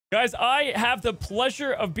Guys, I have the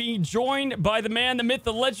pleasure of being joined by the man, the myth,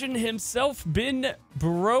 the legend himself, Ben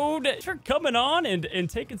Brode. Thanks for coming on and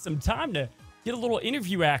taking some time to get a little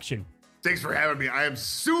interview action. Thanks for having me. I am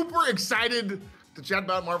super excited to chat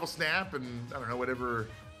about Marvel Snap and, I don't know, whatever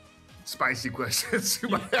spicy questions you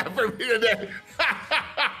might have for me today.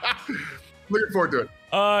 Looking forward to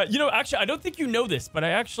it. You know, actually, I don't think you know this, but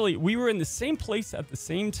we were in the same place at the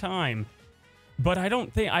same time. But I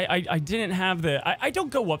don't think I didn't have I don't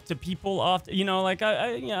go up to people often, you know, like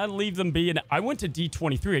I leave them be. And I went to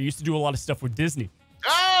D23. I used to do a lot of stuff with Disney.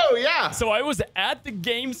 Oh yeah. So I was at the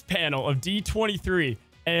games panel of D23,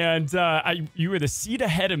 and you were the seat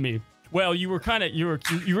ahead of me. Well, you were on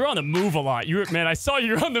the move a lot. Man, I saw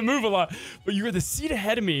you were on the move a lot, but you were the seat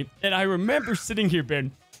ahead of me. And I remember sitting here,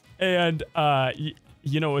 Ben, and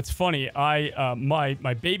you know, it's funny.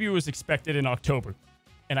 My baby was expected in October,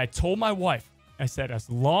 and I told my wife. I said, as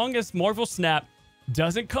long as Marvel Snap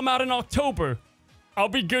doesn't come out in October, I'll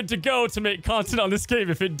be good to go to make content on this game.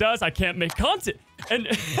 If it does, I can't make content. And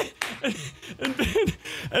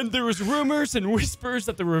and there was rumors and whispers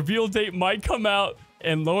that the reveal date might come out.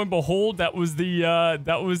 And lo and behold, that was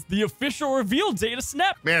the official reveal date of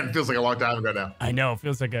Snap. Man, it feels like a long time ago now. I know, it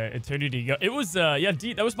feels like an eternity ago. It was yeah,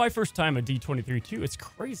 that was my first time at D23 too. It's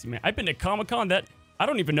crazy, man. I've been to Comic-Con. That I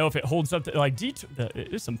don't even know if it holds up to like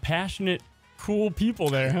there's some passionate, cool people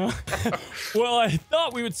there, huh? Well, I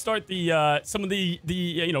thought we would start some of the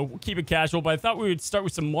you know, keep it casual, but I thought we would start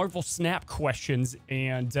with some Marvel Snap questions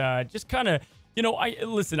and just kind of, you know,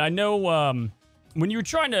 I know when you were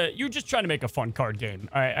just trying to make a fun card game.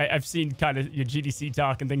 I've seen kind of your GDC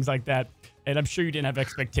talk and things like that, and I'm sure you didn't have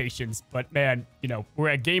expectations, but man, you know, we're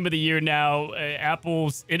at Game of the Year now,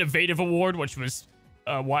 Apple's Innovative Award, which was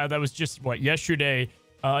wild. That was just what, yesterday.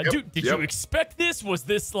 Dude, did you expect this? Was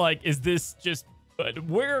this like, is this just,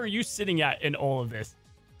 where are you sitting at in all of this?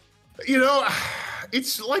 You know,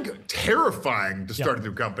 it's like terrifying to start a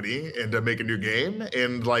new company and to make a new game.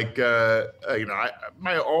 And like, you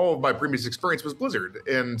know, all of my previous experience was Blizzard,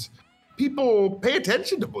 and people pay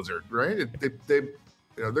attention to Blizzard, right? They you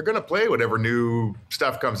know, they're going to play whatever new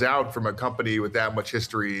stuff comes out from a company with that much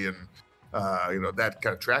history and, you know, that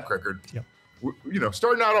kind of track record. Yep. You know,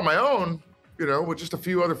 starting out on my own, you know, with just a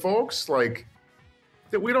few other folks, like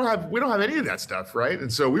we don't have any of that stuff, right?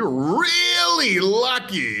 And so we were really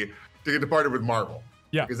lucky to get to partner with Marvel,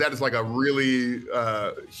 because that is like a really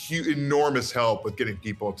huge, enormous help with getting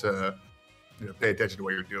people to, you know, pay attention to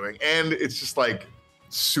what you're doing, and it's just like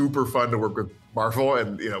super fun to work with Marvel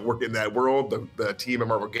and, you know, work in that world. The team at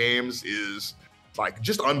Marvel Games is like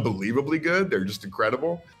just unbelievably good. They're just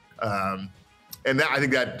incredible. And that, I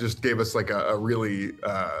think that just gave us like a really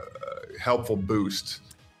helpful boost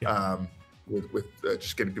with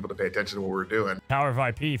just getting people to pay attention to what we're doing. Power of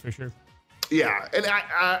IP for sure. Yeah, and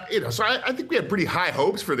you know, so I think we had pretty high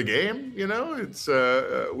hopes for the game. You know, it's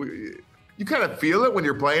you kind of feel it when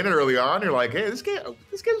you're playing it early on. You're like, hey, this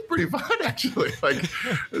game's pretty fun actually. Like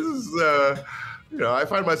this is you know, I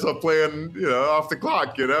find myself playing, you know, off the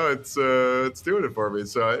clock. You know, it's doing it for me.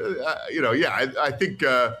 So you know, yeah, I think.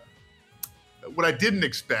 What I didn't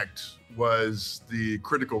expect was the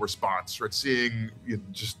critical response, right? Seeing, you know,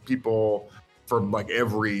 just people from like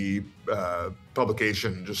every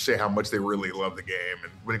publication just say how much they really love the game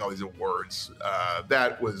and winning all these awards.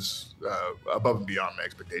 That was above and beyond my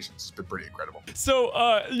expectations. It's been pretty incredible. So,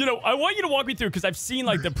 you know, I want you to walk me through, because I've seen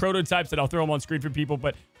like the prototypes, and I'll throw them on screen for people,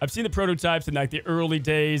 but I've seen the prototypes in like the early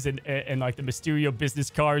days and like the Mysterio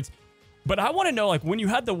business cards. But I want to know, like, when you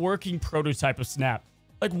had the working prototype of Snap,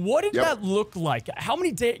 like, what did that look like? How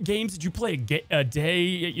many games did you play a day?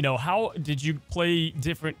 You know, how did you play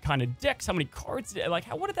different kind of decks? How many cards? Like,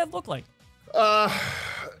 what did that look like? You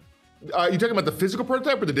talking about the physical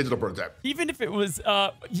prototype or the digital prototype? Even if it was,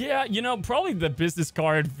 yeah, you know, probably the business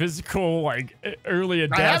card, physical, like early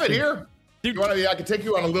adaptation. I have it here. Dude, I can take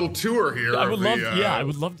you on a little tour here. I would love, yeah, I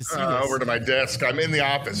would love to see this. Over to my desk. I'm in the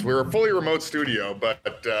office. We're a fully remote studio, but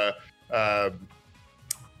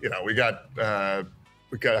you know, we got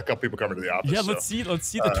a couple people coming to the office. Yeah, let's see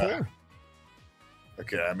the tour.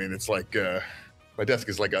 Okay, I mean, it's like my desk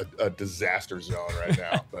is like a disaster zone right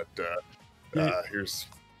now, but here's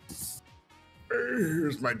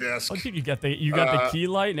my desk. I think you got the key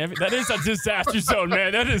light and everything. That is a disaster zone,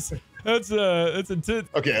 man. That's intense.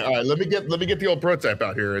 Okay, all right. Let me get the old prototype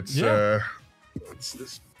out here. It's it's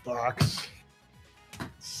this box.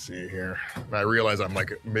 Let's see here. I realize I'm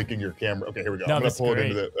like making your camera. Okay, here we go. No, I'm gonna pull it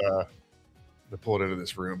into the. To pull it into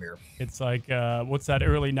this room here. It's like what's that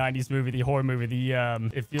early '90s movie, the horror movie? The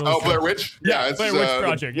it feels. Oh, Blair Witch. Yeah, it's Blair Witch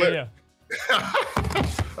Project. Yeah.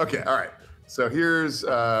 Okay, all right. So here's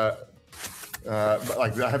but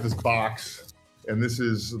like I have this box, and this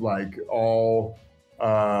is like all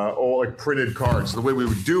like printed cards. So the way we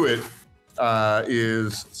would do it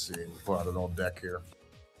is, let's see, we'll pull out an old deck here.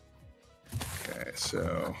 Okay,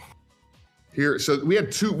 so here, so we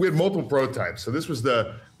had multiple prototypes. So this was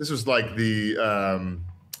like the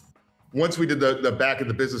once we did the back of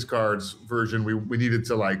the business cards version, we needed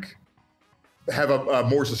to like have a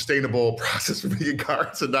more sustainable process for making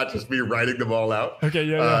cards and not just me writing them all out. Okay,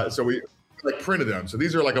 yeah. So we like printed them. So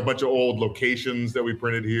these are like a bunch of old locations that we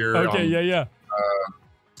printed here. Okay, yeah.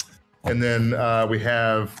 And then we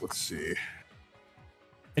have, let's see.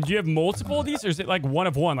 And do you have multiple of these, or is it like one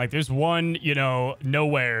of one? Like there's one,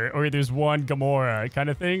 nowhere, or there's one Gamora kind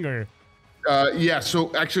of thing, or? Yeah,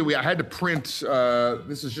 so actually I had to print,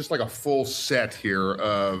 this is just like a full set here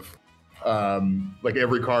of like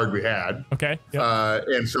every card we had. Okay. Yep.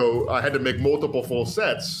 And so I had to make multiple full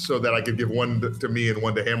sets so that I could give one to me and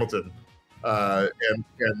one to Hamilton. And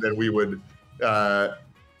then we would,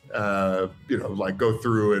 like go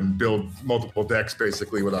through and build multiple decks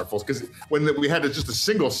basically with our fulls. Because when we had just a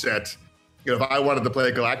single set, if I wanted to play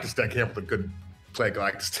a Galactus deck, Hamilton couldn't play a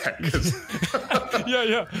Galactus deck.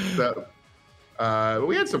 Yeah. But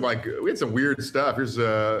we had some weird stuff. Here's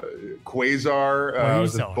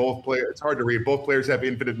Quasar. Both players. It's hard to read. Both players have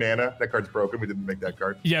infinite mana. That card's broken. We didn't make that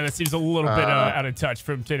card. Yeah, that seems a little bit out of touch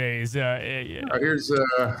from today's. Here's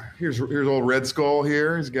old Red Skull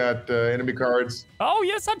here. He's got enemy cards. Oh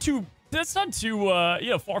yeah, that's not too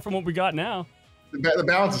far from what we got now. The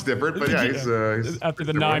balance is different, but yeah, he's after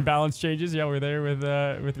the 9 balance changes. Yeah, we're there with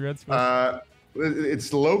Red Skull.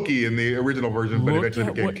 It's Loki in the original version, but eventually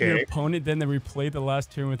became Kang. Your opponent then replayed the last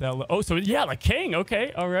turn without. Oh, so yeah, like Kang.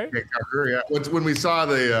 Okay, all right. Yeah. When we saw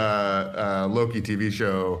the Loki TV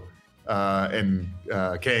show, and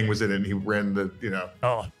Kang was in it, and he ran the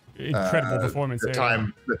Oh, incredible performance. The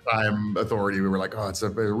time authority. We were like, oh, it's a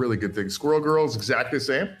really good thing. Squirrel Girl is exactly the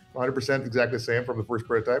same, 100% exactly the same from the first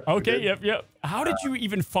prototype. Okay, yep. How did you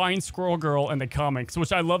even find Squirrel Girl in the comics?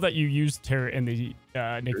 Which I love that you used her in the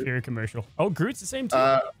Nick Fury commercial. Oh, Groot's the same too.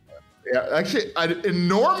 Yeah, actually, an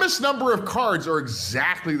enormous number of cards are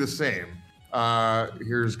exactly the same.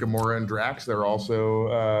 Here's Gamora and Drax. They're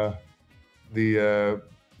also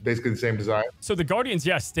basically the same design. So the Guardians,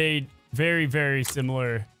 stayed very, very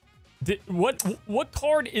similar. What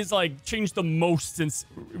card is like changed the most since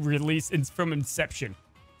release from inception?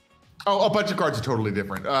 Oh, a bunch of cards are totally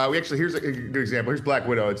different. Here's a good example. Here's Black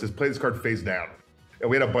Widow. It says play this card face down. And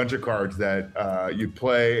we had a bunch of cards that you'd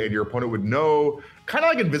play and your opponent would know, kind of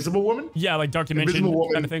like Invisible Woman. Yeah, like Dark Dimension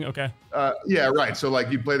kind of thing. Okay. Yeah, right. So like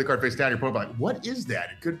you play the card face down, your opponent would be like, what is that?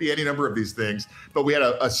 It could be any number of these things. But we had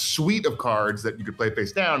a suite of cards that you could play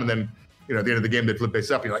face down, and then at the end of the game, they'd flip face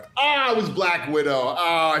up. And you're like, it was Black Widow.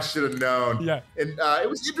 I should have known. Yeah. And it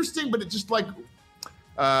was interesting, but it just like,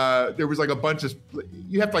 there was like a bunch of,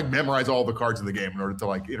 you have to like memorize all the cards in the game in order to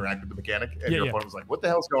like interact with the mechanic. And your opponent was like, what the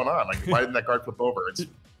hell's going on? Like, why didn't that card flip over?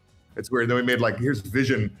 It's weird. Then we made like, here's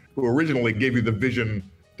Vision, who originally gave you the vision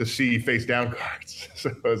to see face down cards.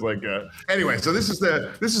 So I was like, anyway, so this is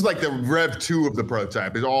like the Rev 2 of the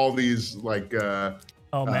prototype. Is all these like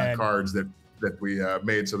cards that we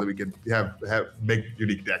made so that we could make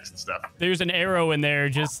unique decks and stuff. There's an arrow in there.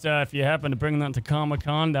 Just if you happen to bring that to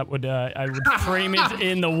Comic-Con, that would I would frame it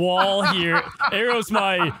in the wall here. Arrow's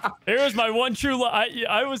my one true.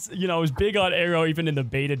 I was big on Arrow even in the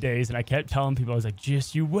beta days, and I kept telling people, I was like,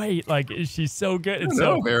 just you wait, like she's so good. And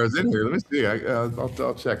so Arrow's in here. Let me see.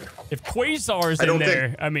 I'll check. If Quasar's in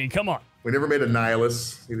there, I mean, come on. We never made a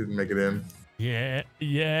Nihilus. He didn't make it in. Yeah.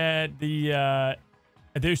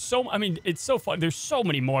 There's it's so fun. There's so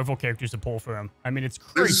many Marvel characters to pull from. I mean, it's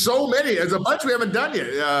crazy. There's so many. There's a bunch we haven't done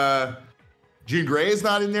yet. Jean Grey is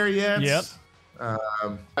not in there yet. Yep.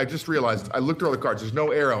 I just realized, I looked at all the cards. There's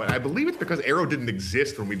no Arrow, and I believe it's because Arrow didn't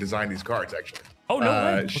exist when we designed these cards, actually. Oh, no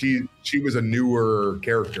way. She was a newer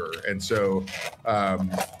character, and so,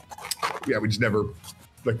 we just never,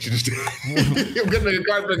 like, she just, you couldn't make a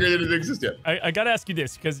card because it didn't exist yet. I gotta ask you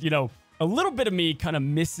this, because, a little bit of me kind of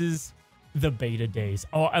misses the beta days.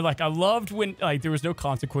 Oh, I loved when like there was no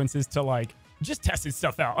consequences to like just testing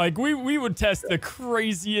stuff out. Like we would test the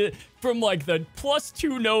craziest, from like the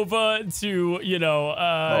 +2 Nova to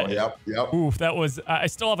yep. Oof, that was I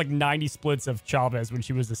still have like 90 splits of Chavez when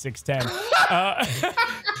she was a 6'10".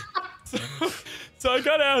 So I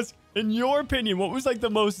gotta ask, in your opinion, what was like the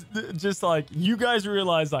most just like you guys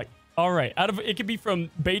realized like, all right, out of it could be from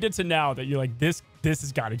beta to now that you're like this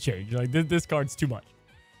has got to change. You're like this card's too much.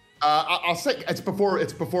 I'll say it's before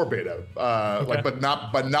beta, okay. but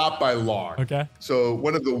not by long. Okay. So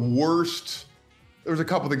one of the worst there was a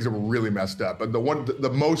couple things that were really messed up, but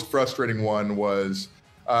the most frustrating one was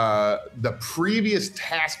the previous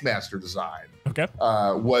Taskmaster design. Okay.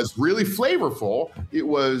 Was really flavorful. It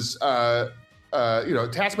was,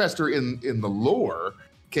 Taskmaster in the lore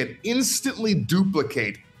can instantly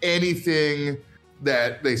duplicate anything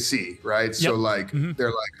that they see, right? Yep. So like,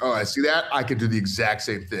 they're like, oh, I see that. I can do the exact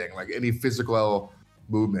same thing, like any physical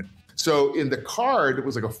movement. So in the card, it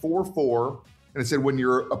was like a 4/4, and it said when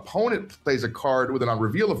your opponent plays a card with an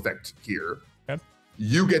on-reveal effect here,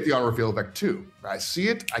 you get the on-reveal effect too. I see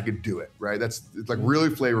it, I can do it, right? It's like really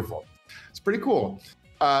flavorful. It's pretty cool.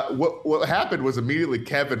 What happened was immediately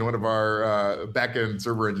Kevin, one of our back-end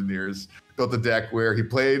server engineers, built a deck where he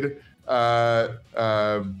played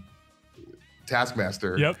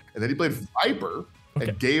Taskmaster, and then he played Viper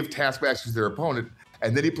and gave Taskmaster to their opponent,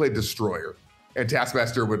 and then he played Destroyer. And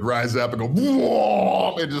Taskmaster would rise up and go,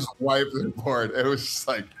 whoa, and just wipe their board. And it was just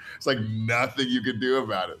like, it's like nothing you could do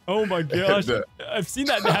about it. Oh my gosh. And, I've seen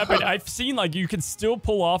that happen. I've seen like you can still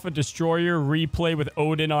pull off a Destroyer replay with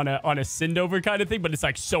Odin on a Sindover kind of thing, but it's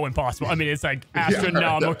like so impossible. I mean, it's like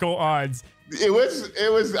astronomical odds. It was,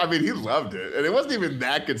 I mean, he loved it. And it wasn't even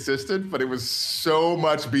that consistent, but it was so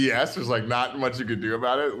much BS. There's like not much you could do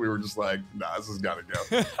about it. We were just like, nah, this has got to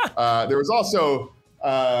go. There was also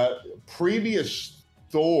previous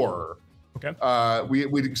Thor.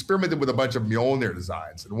 We experimented with a bunch of Mjolnir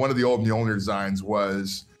designs. And one of the old Mjolnir designs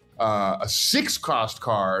was a 6-cost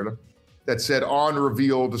card that said on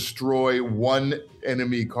reveal, destroy 1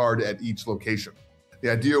 enemy card at each location.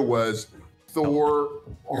 The idea was Thor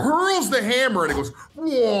hurls the hammer and it goes,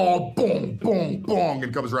 whoa, boom, boom, boom,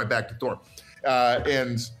 and comes right back to Thor.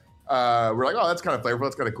 We're like, oh, that's kind of flavorful.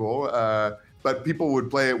 That's kind of cool. But people would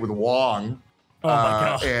play it with Wong. Oh my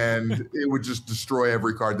God. And it would just destroy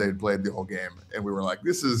every card they had played the whole game. And we were like,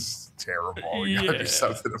 this is terrible. We gotta do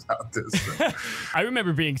something about this. I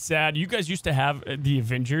remember being sad. You guys used to have the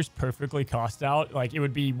Avengers perfectly cost out. Like it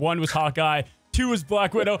would be 1 was Hawkeye, 2 was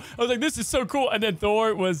Black Widow. I was like, this is so cool. And then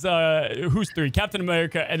Thor was, who's 3? Captain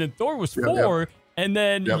America. And then Thor was 4. And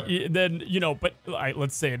then, but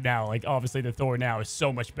let's say it now. Like, obviously, the Thor now is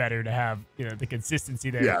so much better to have, the consistency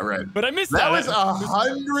there. Yeah, right. But I missed that. That was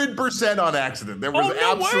 100% on accident. There was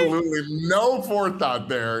absolutely no forethought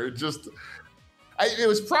there. It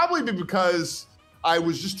was probably because I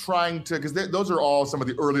was just trying to, because those are all some of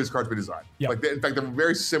the earliest cards we designed. Yep. Like, in fact, they're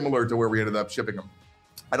very similar to where we ended up shipping them.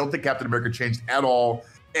 I don't think Captain America changed at all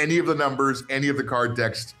any of the numbers, any of the card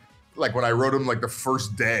text. Like, when I wrote them, like, the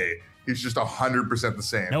first day, he's just 100% the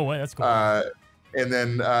same. No way, that's cool. And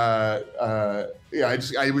then, I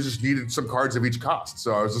was just needed some cards of each cost.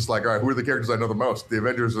 So I was just like, all right, who are the characters I know the most? The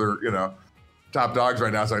Avengers are, top dogs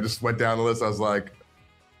right now. So I just went down the list. I was like,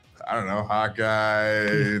 I don't know,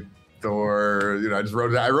 Hawkeye, Thor. I just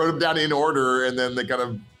wrote them down in order, and then they kind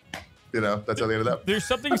of, that's how they ended up. There's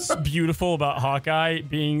something beautiful about Hawkeye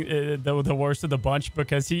being the worst of the bunch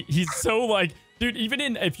because he's so like. Dude,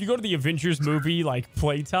 even if you go to the Avengers movie, like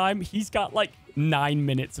playtime, he's got like 9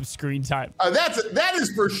 minutes of screen time. That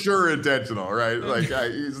is for sure intentional, right? Like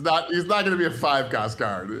he's not going to be a 5-cost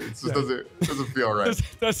card. It just doesn't feel right.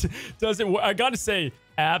 Doesn't. I gotta say,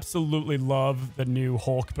 absolutely love the new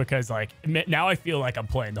Hulk because like now I feel like I'm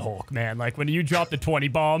playing the Hulk, man. Like when you drop the 20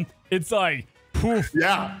 bomb, it's like, poof.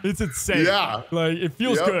 Yeah, it's insane. Yeah, like it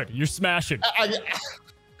feels good. You're smashing.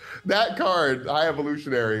 That card, High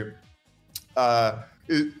Evolutionary.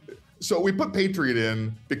 So we put Patriot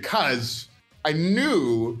in because I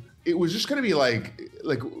knew it was just going to be like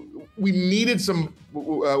we needed some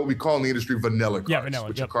what we call in the industry vanilla cards,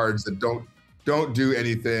 which are cards that don't do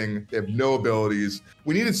anything. They have no abilities.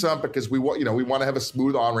 We needed some because we want to have a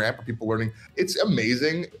smooth on ramp for people learning. It's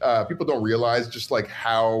amazing. People don't realize just like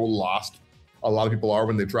how lost a lot of people are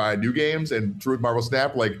when they try new games. And true with Marvel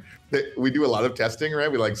Snap, like we do a lot of testing, right?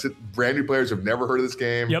 We like sit brand new players who've never heard of this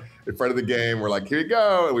game in front of the game. We're like, here you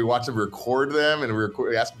go. And we watch them, record them, and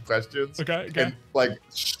we ask them questions. Okay. And like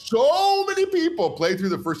so many people play through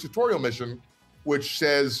the first tutorial mission, which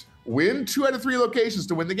says win 2 out of 3 locations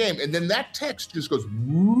to win the game. And then that text just goes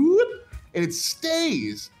whoop, and it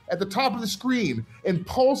stays at the top of the screen and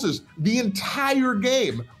pulses the entire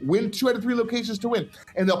game. Win 2 out of 3 locations to win.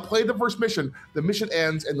 And they'll play the first mission. The mission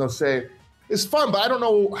ends and they'll say, it's fun, but I don't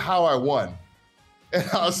know how I won. And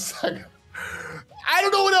I was like, I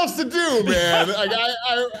don't know what else to do, man. Like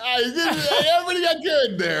I did everything I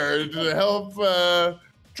could there to help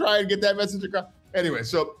try and get that message across. Anyway,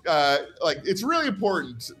 so like it's really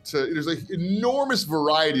important there's an enormous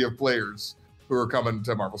variety of players who are coming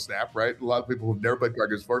to Marvel Snap, right? A lot of people who've never played card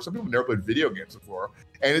games before. Some people have never played video games before.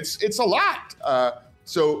 And it's a lot.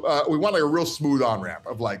 So we want like a real smooth on-ramp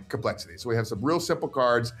of like complexity. So we have some real simple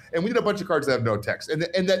cards, and we did a bunch of cards that have no text, and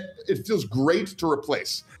that it feels great to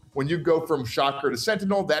replace. When you go from Shocker to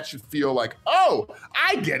Sentinel, that should feel like, oh,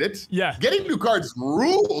 I get it. Yeah. Getting new cards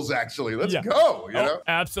rules, actually. Let's go, you know?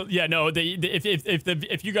 Absolutely. Yeah, no,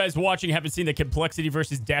 if you guys watching haven't seen the complexity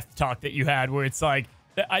versus depth talk that you had, where it's like,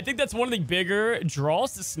 I think that's one of the bigger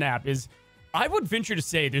draws to Snap is, I would venture to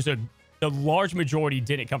say the large majority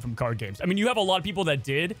didn't come from card games. I mean, you have a lot of people that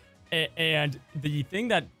did, and the thing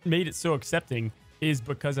that made it so accepting is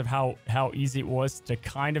because of how easy it was to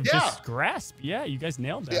kind of just grasp. Yeah, you guys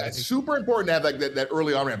nailed that. Yeah, it's super important to have like that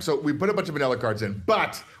early on-ramp. So we put a bunch of vanilla cards in,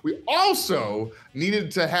 but we also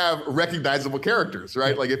needed to have recognizable characters,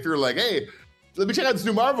 right? Like if you're like, hey, let me check out this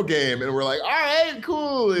new Marvel game, and we're like, all right,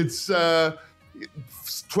 cool, it's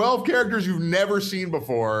 12 characters you've never seen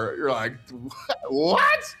before. You're like,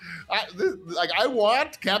 what? I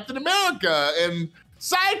want Captain America and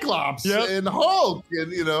Cyclops and Hulk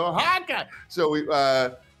and, you know, Hawkeye. So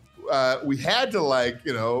we had to, like,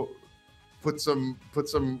 you know, put some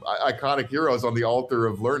iconic heroes on the altar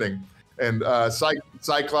of learning. And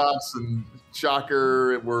Cyclops and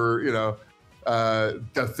Shocker were, you know,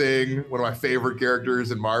 The Thing, one of my favorite characters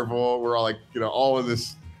in Marvel. We're all like, you know, all in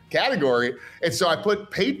this category. And so I put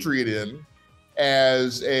Patriot in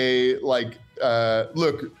as a, like,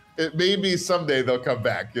 look, it maybe someday they'll come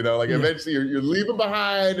back, you know, like eventually you leave them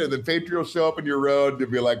behind, and then Patriot will show up in your road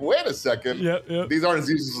and be like, wait a second, these aren't as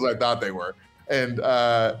useless as I thought they were. And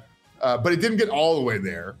but it didn't get all the way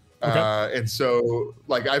there. And so,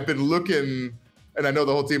 like, I've been looking, and I know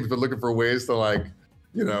the whole team has been looking for ways to, like,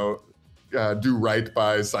 you know, do right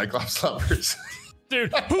by Cyclops lovers.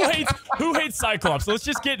 Dude, who hates Cyclops? Let's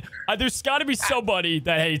just get. There's got to be somebody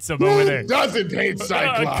that hates him over there. Who doesn't hate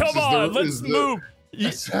Cyclops? Come on, let's move.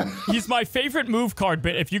 He's my favorite move card,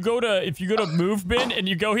 but if you go to move bin and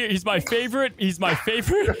you go here, he's my favorite.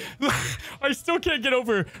 I still can't get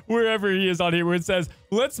over wherever he is on here where it says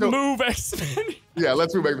let's move X-Men. Yeah,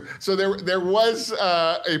 let's move X-Men. So there was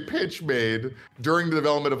a pitch made during the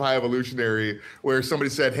development of High Evolutionary where somebody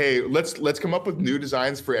said, hey, let's come up with new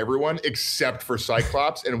designs for everyone except for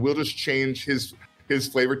Cyclops, and we'll just change his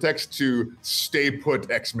flavor text to "Stay Put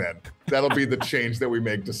X-Men." That'll be the change that we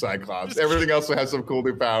make to Cyclops. Everything else will have some cool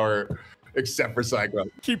new power, except for Cyclops.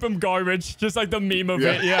 Keep him garbage, just like the meme of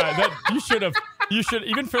it. Yeah, that you should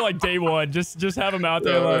even for like day one, just have him out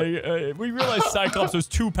there. Like we realized Cyclops was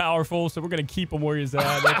too powerful, so we're gonna keep him where he's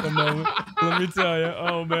at the moment. Let me tell you,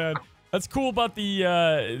 oh man. That's cool about the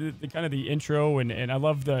kind of the intro, and I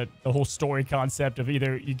love the whole story concept of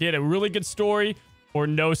either you get a really good story or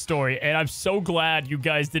no story. And I'm so glad you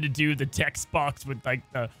guys didn't do the text box with like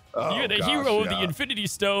the hero of the Infinity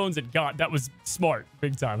Stones, and God, that was smart,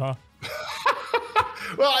 big time, huh?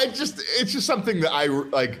 Well, it's just something that I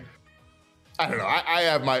like. I don't know. I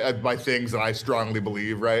have my things that I strongly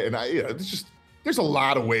believe, right? And there's a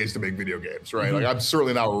lot of ways to make video games, right? Like, I'm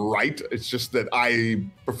certainly not right. It's just that I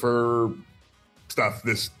prefer stuff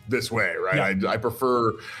this way, right? Yeah. I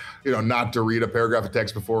prefer, you know, not to read a paragraph of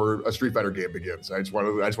text before a Street Fighter game begins. I just want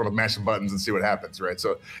to mash some buttons and see what happens, right?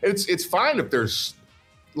 So it's fine if there's,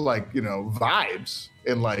 like, you know, vibes,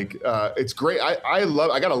 and like it's great. I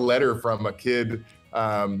got a letter from a kid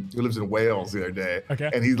who lives in Wales the other day,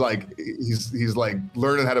 and he's like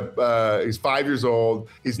learning how to. He's 5 years old.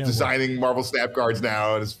 He's designing Marvel Snap cards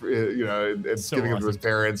now, and you know, and so giving them to his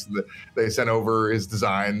parents. And they sent over his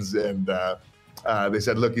designs, and they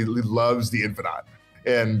said, look, he loves the Infinite.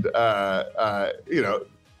 And you know,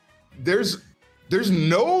 there's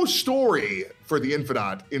no story for the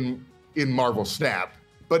Infinite in Marvel Snap,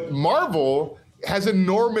 but Marvel has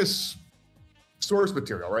enormous source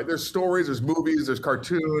material, right? There's stories, there's movies, there's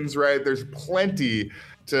cartoons, right? There's plenty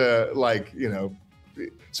to, like, you know.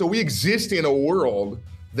 So we exist in a world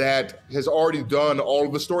that has already done all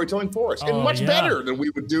of the storytelling for us, and much better than we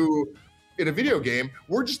would do in a video game.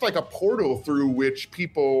 We're just like a portal through which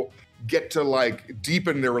people get to, like,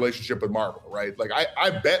 deepen their relationship with Marvel, right? Like, I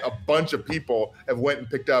bet a bunch of people have went and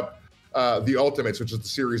picked up the Ultimates, which is the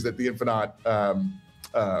series that the Infinite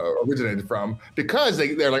originated from, because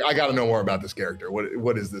they're like, I got to know more about this character.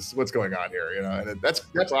 What is this? What's going on here? You know, and that's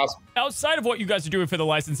awesome. Outside of what you guys are doing for the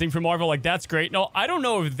licensing for Marvel, like, that's great. No, I don't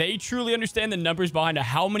know if they truly understand the numbers behind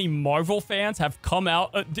how many Marvel fans have come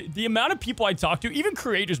out. The amount of people I talk to, even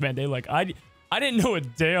creators, man, they like, I didn't know a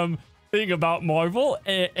damn thing about Marvel,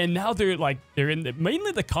 and now they're in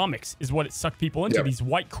mainly the comics is what it sucked people into. These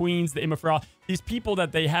White Queens, the Emma Frost, these people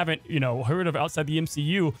that they haven't, you know, heard of outside the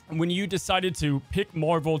MCU. And when you decided to pick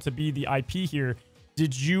Marvel to be the IP here,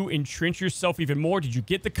 did you entrench yourself even more? Did you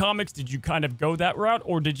get the comics? Did you kind of go that route,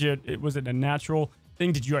 or was it a natural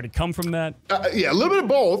thing? Did you already come from that? Yeah, a little bit of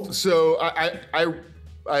both. So I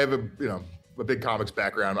have a a big comics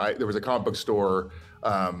background. There was a comic book store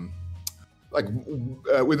like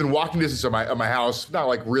within walking distance of my house, not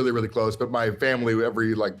like really close, but my family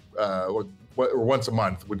every like once a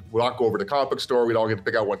month would walk over to the comic book store. We'd all get to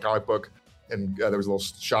pick out one comic book, and there was a little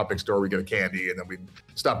shopping store. We'd get a candy, and then we'd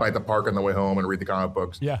stop by at the park on the way home and read the comic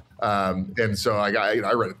books. Yeah. And so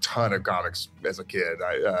I read a ton of comics as a kid.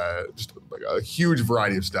 Just like a huge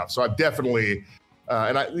variety of stuff. So I've definitely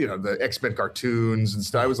and the X-Men cartoons and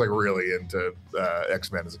stuff. I was like really into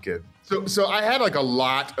X-Men as a kid. So I had like a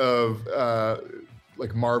lot of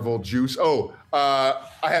like Marvel juice. Oh, I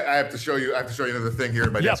have to show you. I have to show you another thing here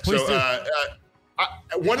in my desk. Please do.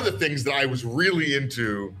 One of the things that I was really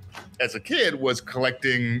into as a kid was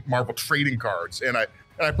collecting Marvel trading cards, and I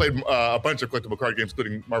played a bunch of collectible card games,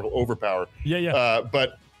 including Marvel Overpower.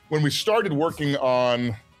 But when we started working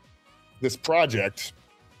on this project,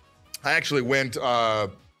 I actually went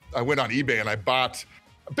on eBay and I bought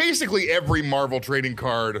basically every Marvel trading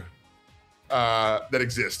card that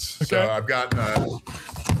exists. Okay. So I've got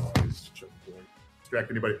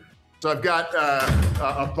distract anybody. So I've got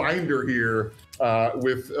a binder here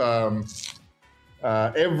with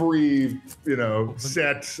every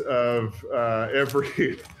set of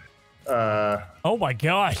every. Oh my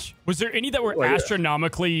gosh! Was there any that were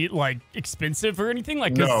astronomically like expensive or anything?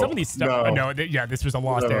 Like some of these stuff. No, this was a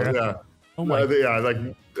lost era. Yeah. Oh my.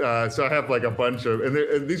 So I have like a bunch of,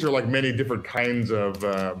 and these are like many different kinds of.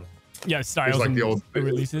 Styles. Like the old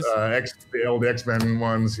releases. The old X-Men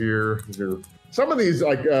ones here. Some of these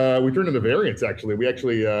like we turned into variants. Actually, we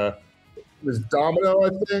actually. There's Domino, I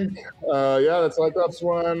think. That's Cyclops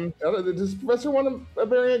one. Does Professor want a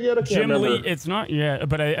variant yet? I can't Jim remember. Lee, it's not yet,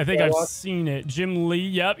 but I think I've seen it. Jim Lee,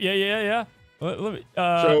 yep, yeah. Let me,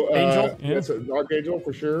 Angel, It's an Archangel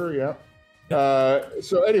for sure, yeah.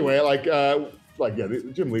 So anyway,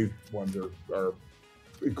 the Jim Lee ones are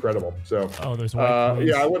incredible. So there's one.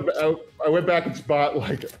 I went back and bought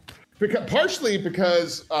partially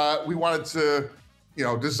because we wanted to.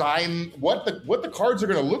 Design what the cards are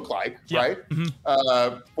going to look like, right?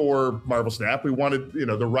 For Marvel Snap, we wanted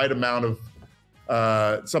the right amount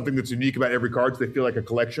of something that's unique about every card, so they feel like a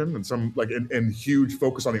collection, and some and huge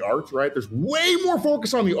focus on the art, right? There's way more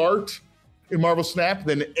focus on the art in Marvel Snap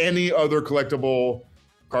than any other collectible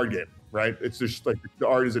card game, right? It's just like the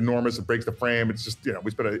art is enormous; it breaks the frame. It's just we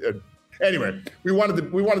spent anyway. We wanted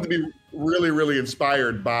to be really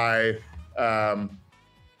inspired by.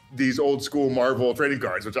 These old school Marvel trading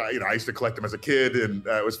cards, which I used to collect them as a kid, and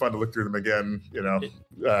it was fun to look through them again,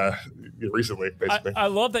 recently, basically. I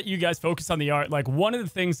love that you guys focus on the art. Like one of the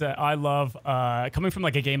things that I love, coming from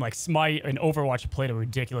like a game like Smite and Overwatch, I played a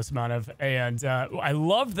ridiculous amount of, and I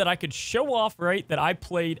love that I could show off, right, that I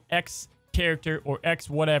played X character or X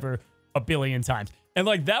whatever a billion times. And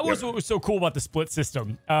like that was what was so cool about the split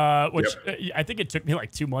system, which I think it took me like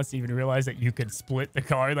 2 months to even realize that you could split the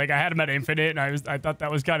card. Like I had them at infinite, and I thought that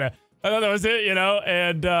was kind of, I thought that was it,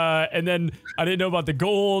 and then I didn't know about the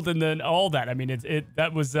gold and then all that. I mean,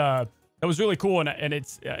 that was really cool, and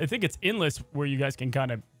I think it's endless where you guys can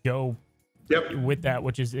kind of go with that,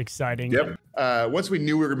 which is exciting. Once we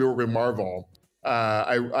knew we were gonna be working with Marvel,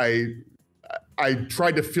 I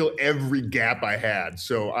tried to fill every gap I had.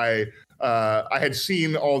 So I had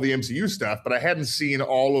seen all the MCU stuff, but I hadn't seen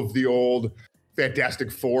all of the old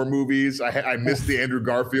Fantastic Four movies. I missed the Andrew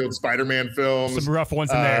Garfield Spider-Man films. Some rough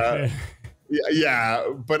ones in there.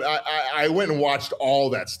 But I went and watched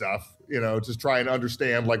all that stuff, to try and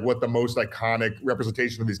understand like what the most iconic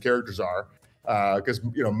representation of these characters are. Because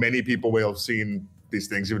many people will have seen these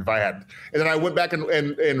things, even if I hadn't. And then I went back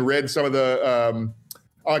and read some of the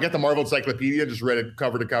I got the Marvel Encyclopedia, just read it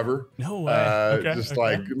cover to cover. No way.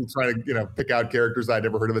 Like trying to, pick out characters that I'd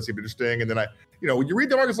never heard of that seemed interesting. And then when you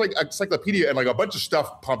read the Marvel Encyclopedia and like a bunch of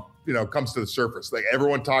stuff comes to the surface. Like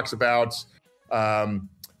everyone talks about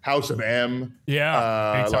House of M.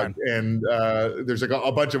 Yeah. There's like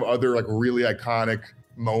a bunch of other like really iconic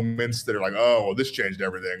moments that are like, oh, well, this changed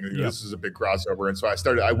everything. This is a big crossover. And so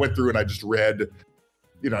I went through and I just read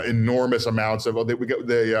enormous amounts of.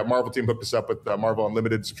 The Marvel team hooked us up with Marvel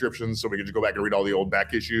Unlimited subscriptions, so we could just go back and read all the old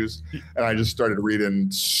back issues. And I just started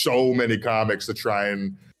reading so many comics to try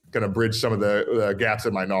and kind of bridge some of the gaps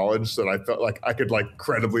in my knowledge, so that I felt like I could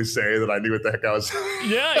credibly say that I knew what the heck I was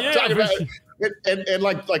talking about. And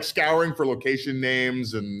like scouring for location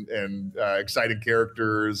names and exciting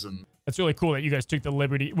characters. And that's really cool that you guys took the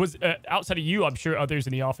liberty. Was outside of you, I'm sure others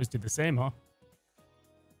in the office did the same, huh?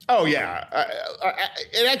 Oh yeah,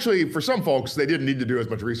 and actually for some folks they didn't need to do as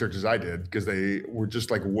much research as I did, because they were just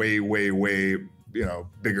like way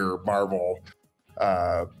bigger Marvel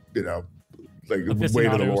you know, like way to the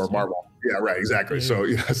Aficionados. lore of Marvel. Yeah, right, exactly. Yeah. So,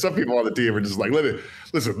 you know, some people on the team are just like, listen,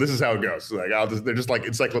 this is how it goes. Like, they're just like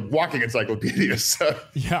walking encyclopedias. So,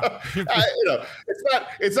 Yeah. you know,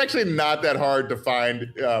 it's actually not that hard to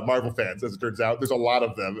find Marvel fans, as it turns out. There's a lot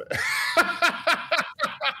of them.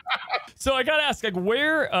 So I gotta ask, like,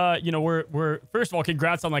 where, you know, we're first of all,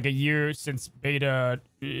 congrats on like a year since beta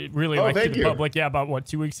really like to the public. Yeah, about what,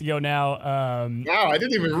 2 weeks ago now. Wow, I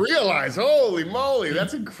didn't even realize. Holy moly,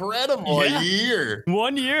 that's incredible! Yeah. A year.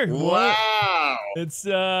 1 year. Wow. It's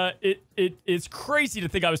crazy to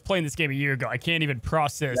think I was playing this game a year ago. I can't even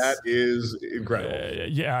process. That is incredible.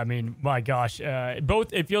 Yeah, I mean, my gosh,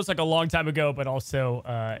 both it feels like a long time ago, but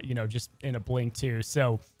also, you know, just in a blink too.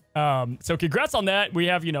 So congrats on that. We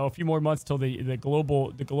have, you know, a few more months till the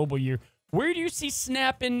global year. Where do you see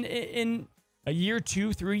Snap in a year,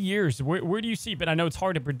 2, 3 years? Where do you see it? But I know it's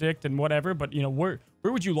hard to predict and whatever, but you know, where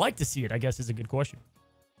would you like to see it, I guess, is a good question.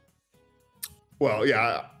 Well,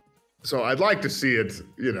 yeah. So I'd like to see it,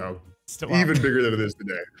 you know, Still even bigger than it is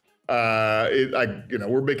today. You know,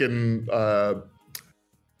 we're making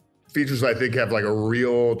features I think have like a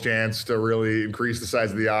real chance to really increase the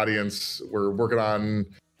size of the audience. We're working on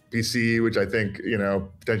PC, which I think, you know,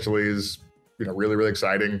 potentially is, you know, really, really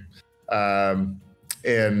exciting. Yeah,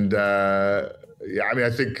 I mean, I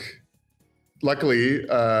think luckily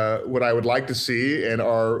what I would like to see and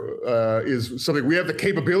is something we have the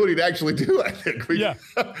capability to actually do. I think Yeah.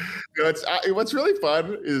 You know, what's really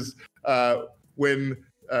fun is when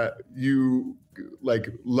you like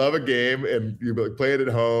love a game and you like play it at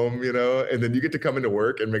home, you know, and then you get to come into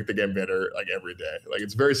work and make the game better like every day. Like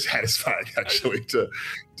it's very satisfying actually to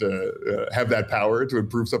have that power to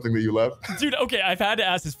improve something that you love. Dude, okay, I've had to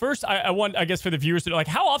ask this. First, I want, I guess, for the viewers to know, like,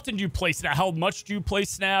 how often do you play Snap? How much do you play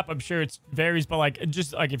Snap? I'm sure it varies, but like,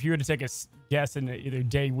 just like if you were to take a guess in either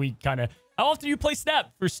day, week, kind of, how often do you play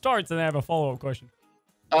Snap for starts? And then I have a follow-up question.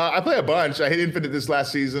 I play a bunch. I hit Infinite this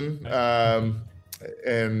last season. I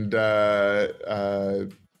mean, I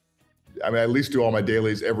at least do all my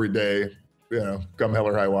dailies every day, you know, come hell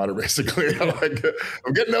or high water, basically. I'm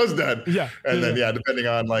getting those done. Yeah. And then, yeah, depending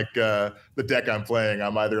on like the deck I'm playing,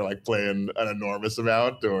 I'm either like playing an enormous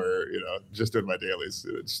amount or, you know, just doing my dailies.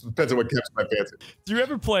 It just depends on what keeps my fancy. Do you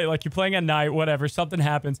ever play, like you're playing at night, whatever, something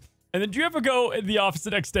happens, and then do you ever go in the office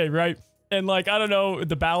the next day, right? And like, I don't know,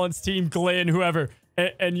 the balance team, Glenn, whoever,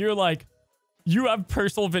 and you're like, you have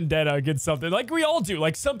personal vendetta against something. Like we all do.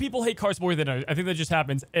 Like some people hate cards more than others. I think that just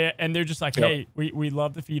happens. And they're just like, hey, we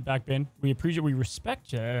love the feedback, Ben. We appreciate, we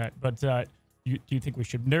respect you. But do you think we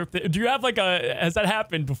should nerf it? Do you have like has that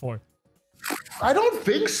happened before? I don't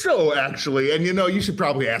think so, actually. And you know, you should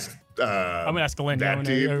probably ask I'm gonna ask Glenn. that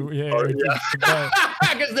team. Yeah.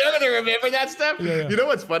 Because they're gonna remember that stuff. Yeah. You know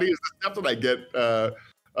what's funny is the stuff that I get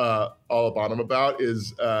all up on them about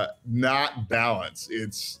is not balance.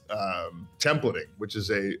 It's templating, which is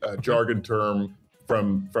a jargon term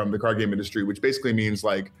from the card game industry, which basically means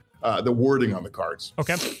like the wording on the cards.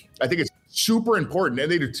 Okay. I think it's super important, and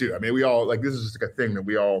they do too. I mean, we all like this is just like a thing that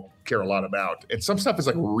we all care a lot about. And some stuff is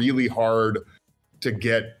like really hard to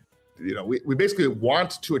get. You know, we basically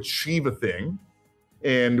want to achieve a thing.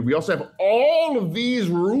 And we also have all of these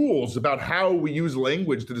rules about how we use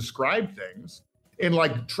language to describe things. And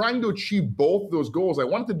like trying to achieve both those goals, I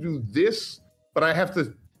want to do this, but I have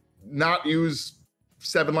to not use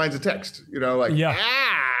 7 lines of text. You know, like,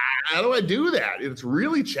 how do I do that? It's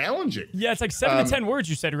really challenging. Yeah, it's like 7 to 10 words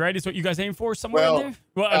you said, right? Is what you guys aim for somewhere in there?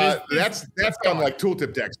 Well, that's on like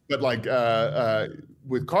tooltip text, but like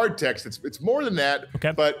with card text, it's more than that.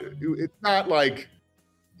 Okay. But it's not like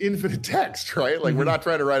infinite text, right? Like we're not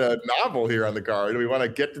trying to write a novel here on the card. We want to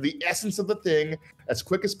get to the essence of the thing as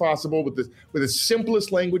quick as possible with the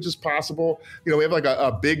simplest language as possible. You know, we have like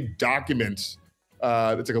a big document.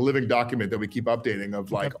 It's like a living document that we keep updating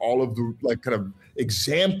of like all of the like kind of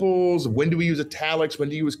examples. When do we use italics? When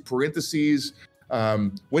do you use parentheses?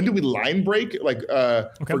 When do we line break? Like,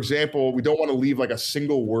 for example, we don't want to leave like a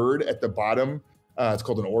single word at the bottom. It's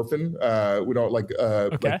called an orphan. We don't like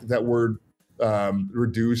that word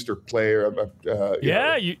reduced or play or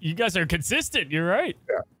you guys are consistent. You're right.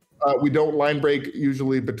 We don't line break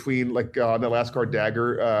usually between like on the last card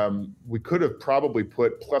dagger. We could have probably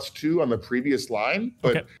put +2 on the previous line,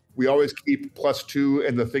 but we always keep +2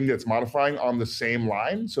 and the thing that's modifying on the same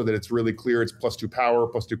line so that it's really clear. It's +2 power,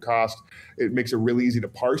 +2 cost. It makes it really easy to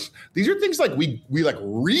parse. These are things like we like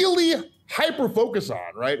really hyper focus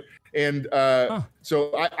on, right? And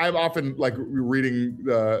so I'm often like reading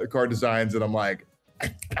the card designs and I'm like,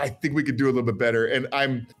 I think we could do a little bit better. And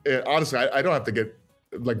honestly, I don't have to get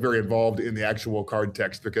like very involved in the actual card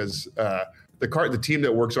text because the team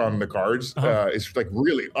that works on the cards is like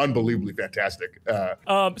really unbelievably fantastic.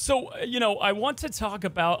 So, you know, I want to talk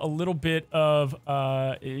about a little bit of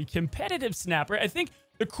competitive Snap, right? I think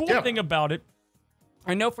the cool thing about it,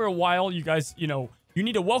 I know for a while you guys, you know, you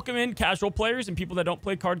need to welcome in casual players and people that don't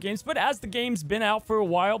play card games. But as the game's been out for a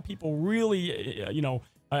while, people really, you know,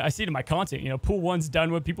 I see it in my content, you know, Pool 1's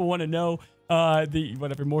done with. People want to know the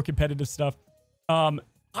whatever more competitive stuff.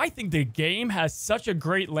 I think the game has such a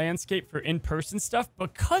great landscape for in-person stuff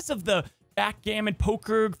because of the backgammon,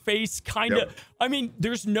 poker face kind of. I mean,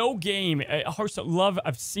 there's no game. Hearthstone, love.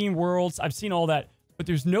 I've seen Worlds. I've seen all that. But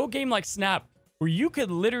there's no game like Snap where you could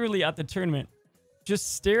literally at the tournament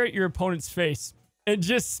just stare at your opponent's face and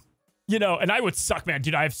just, you know, and I would suck, man.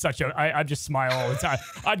 Dude, I have such a, I just smile all the time.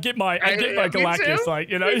 I'd get my Galactus, like,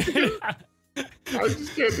 you know. I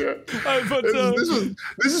just can't do it.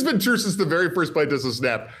 This has been true since the very first playtest of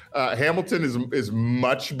Snap. Hamilton is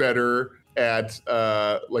much better at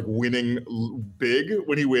like winning big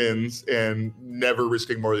when he wins and never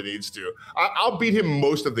risking more than he needs to. I'll beat him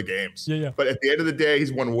most of the games. But at the end of the day,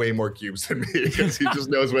 he's won way more cubes than me because he just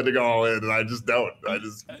knows when to go all in, and I just don't.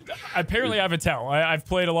 Apparently I have a tell. I've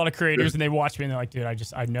played a lot of creators, and they watch me and they're like, "Dude,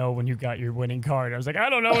 I know when you got your winning card." I was like, "I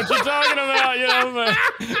don't know what you're talking about," you know.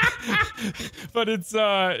 But it's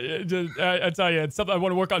I tell you, it's something I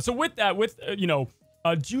want to work on. So with that, you know,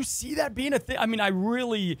 do you see that being a thing? I mean, I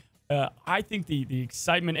really. I think the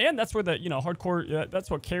excitement, and that's where the, you know, hardcore, that's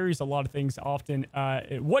what carries a lot of things often.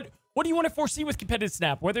 What do you want to foresee with competitive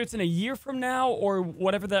Snap, whether it's in a year from now or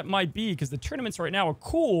whatever that might be? Because the tournaments right now are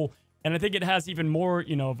cool, and I think it has even more,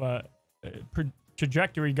 you know, of a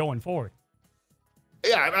trajectory going forward.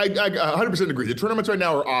 Yeah, I 100% agree. The tournaments right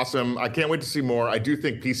now are awesome. I can't wait to see more. I do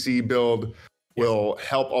think PC build will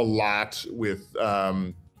help a lot with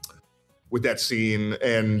that scene,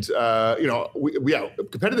 and you know,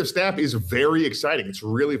 competitive Snap is very exciting. It's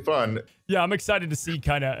really fun. Yeah, I'm excited to see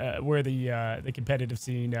kind of where the competitive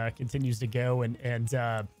scene continues to go, and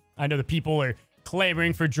I know the people are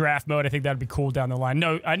clamoring for draft mode. I think that'd be cool down the line.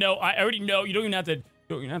 No, I already know. You don't even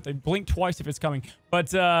have to blink twice if it's coming.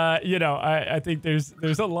 But you know, I think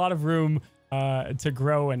there's a lot of room to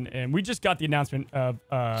grow, and we just got the announcement of.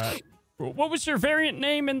 What was your variant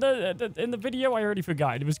name in the video? I already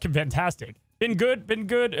forgot. It was fantastic. Been good.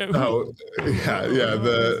 Oh, yeah.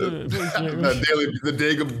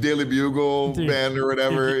 The Daily Bugle band or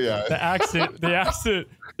whatever. Yeah. The accent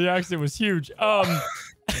was huge. I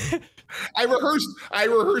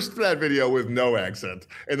rehearsed that video with no accent,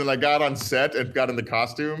 and then I got on set and got in the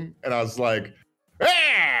costume, and I was like,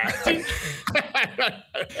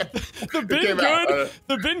 been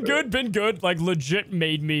good, like legit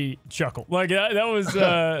made me chuckle. Like that was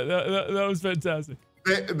that was fantastic.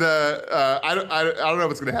 I don't know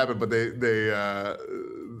what's gonna happen, but the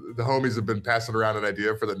homies have been passing around an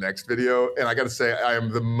idea for the next video, and I gotta say I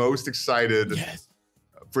am the most excited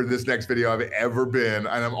for this next video I've ever been,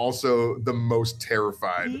 and I'm also the most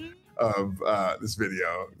terrified of this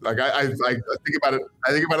video. Like I think about it.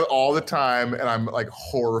 I think about it all the time, and I'm like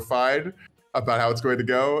horrified about how it's going to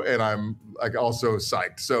go, and I'm like also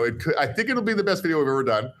psyched. So I think it'll be the best video we've ever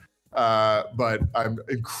done, but I'm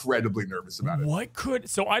incredibly nervous about it.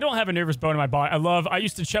 So I don't have a nervous bone in my body. I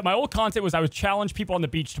used to check. My old content was I would challenge people on the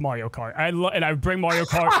beach to Mario Kart. And I would bring Mario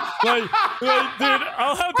Kart. like, dude,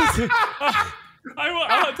 I'll have to.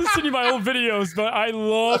 I'll have to send you my old videos, but I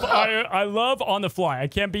love on the fly. I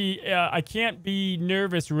can't be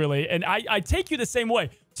nervous really, and I take you the same way.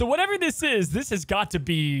 So whatever this has got to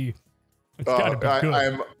be. It's gotta be good.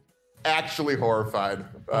 I'm actually horrified.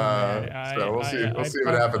 So we'll see. We'll see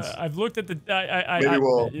what happens. I've looked at the. Maybe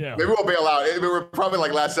we'll bail out. We're probably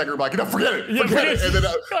like last second. We're like, no, forget it. Forget it. And then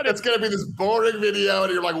it's gonna be this boring video,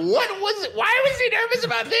 and you're like, what was it? Why was he nervous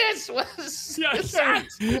about this?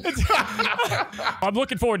 I'm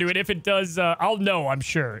looking forward to it. If it does, I'll know. I'm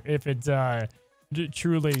sure if it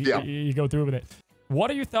truly you go through with it. What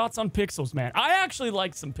are your thoughts on pixels, man? I actually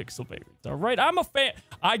like some pixel favorites. All right, I'm a fan.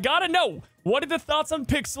 I gotta know. What are the thoughts on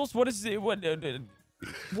pixels? What is it? What do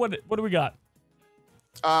we got?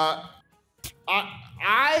 I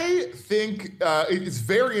think it's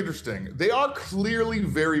very interesting. They are clearly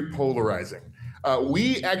very polarizing.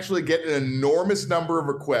 We actually get an enormous number of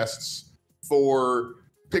requests for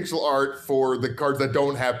pixel art for the cards that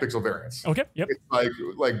don't have pixel variants. Okay. Yep. It's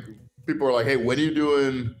like people are like, hey, when are you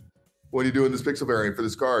doing this pixel variant for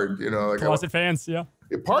this card? You know, like closet fans, yeah.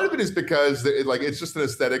 Part of it is because it's just an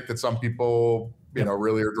aesthetic that some people you know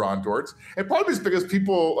really are drawn towards, and part of it is because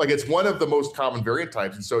people it's one of the most common variant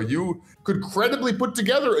types, and so you could credibly put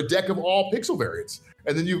together a deck of all pixel variants,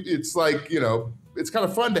 and then it's like it's kind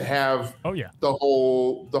of fun to have Oh yeah. the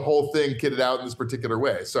whole thing kitted out in this particular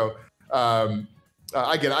way. So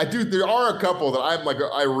again, there are a couple that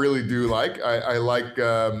I really do like. I like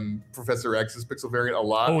Professor X's pixel variant a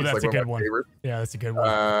lot. Oh, that's like a good one. Favorites. Yeah, that's a good one.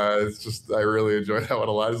 It's just, I really enjoy that one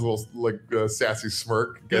a lot. His little sassy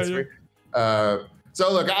smirk gets me. So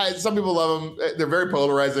look, some people love them. They're very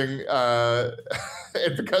polarizing.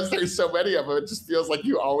 And because there's so many of them, it just feels like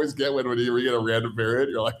you always get one when you get a random variant.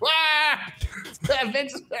 You're like, it's that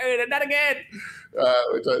Vince's variant, not again.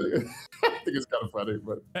 Which I think is kind of funny.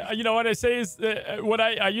 But you know what I say is, what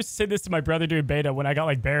I used to say this to my brother doing beta when I got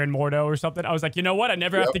like Baron Mordo or something. I was like, you know what? I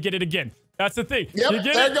never have to get it again. That's the thing. Yep, you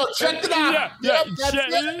get there you go. Check it out.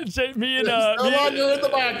 Me and no longer in the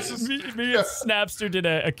boxes. Me and Snapster did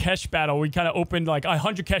a cache battle. We kind of opened like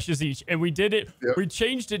 100 caches each, and we did it. Yep. We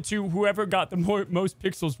changed it to whoever got the most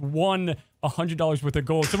pixels won $100 worth of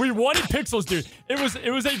gold. So we won in pixels, dude. It was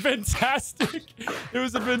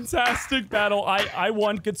a fantastic battle. I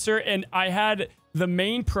won, good sir, and I had the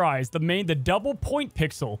main prize, the double point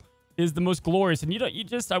pixel is the most glorious. And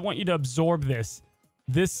I want you to absorb this.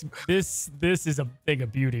 This is a thing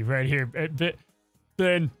of beauty right here.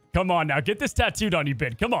 Ben, come on now, get this tattooed on you,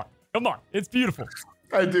 Ben. Come on, it's beautiful.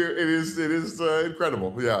 I do. It is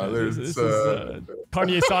incredible. Yeah. There's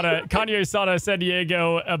Kanye Sada, San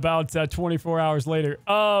Diego, about 24 hours later.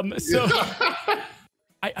 So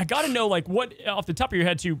I gotta know, like, what off the top of your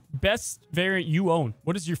head, too, best variant you own.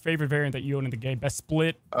 What is your favorite variant that you own in the game? Best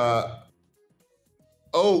split?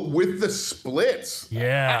 With the splits.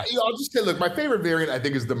 Yeah. I'll just say, look, my favorite variant I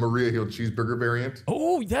think is the Maria Hill cheeseburger variant.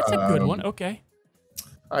 Oh, that's a good one. Okay.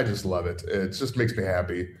 I just love it. It just makes me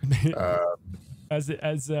happy. I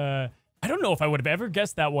don't know if I would have ever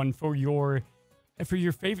guessed that one for your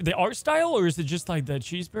favorite, the art style, or is it just like the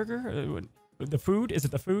cheeseburger, the food? Is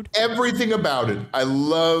it the food? Everything about it. I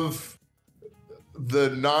love the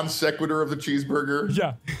non sequitur of the cheeseburger.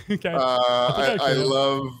 Yeah. Okay.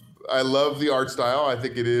 I love the art style. I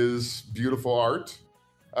think it is beautiful art.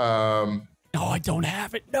 No, I don't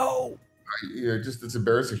have it. No. It's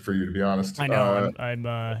embarrassing for you, to be honest. I know.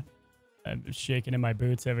 I'm shaking in my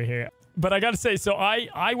boots over here. But I gotta say, so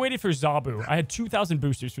I waited for Zabu. I had 2,000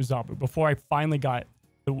 boosters for Zabu before I finally got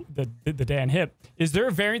the Dan Hip. Is there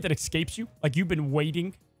a variant that escapes you, like you've been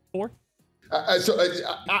waiting for?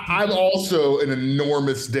 I'm also an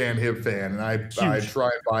enormous Dan Hip fan, and I try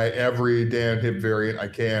and buy every Dan Hip variant I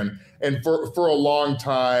can. And for a long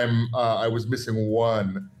time, I was missing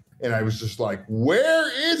one, and I was just like,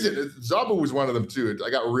 "Where is it?" Zabu was one of them too. I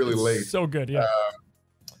got really late. So good, yeah.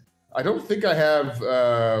 I don't think I have.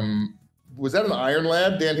 Was that an Iron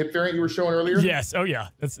Lad Dan Hip variant you were showing earlier? Yes. Oh yeah.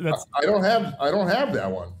 That's. I don't have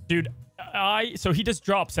that one, dude. So he does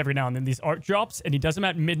drops every now and then, these art drops, and he does them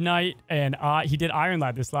at midnight. And he did Iron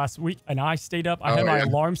Lad this last week, and I stayed up. I had my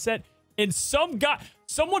alarm set, and someone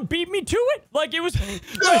beat me to it. Like, it was, I was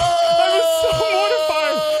so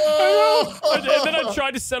mortified. And then I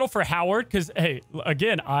tried to settle for Howard because, hey,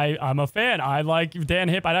 again, I'm a fan. I like Dan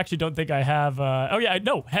Hip. I actually don't think I have. Oh yeah,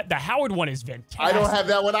 no, the Howard one is fantastic. I don't have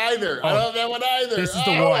that one either. This is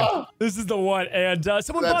the one. This is the one. And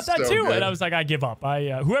someone bought that too, and I was like, I give up.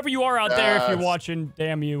 Whoever you are out there, if you're watching,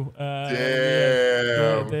 damn you.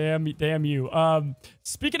 Damn you.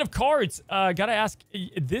 Speaking of cards, gotta ask.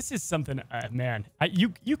 This is something, man.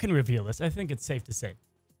 You can reveal this. I think it's safe to say.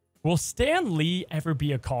 Will Stan Lee ever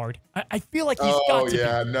be a card? I feel like he's got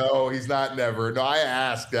to be. No, he's not. Never. No, I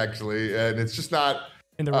asked actually, and it's just not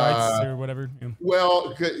in the rights or whatever. Yeah.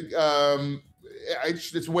 Well,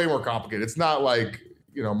 it's way more complicated. It's not like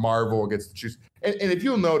Marvel gets to choose. And if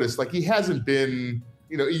you'll notice, like, he hasn't been.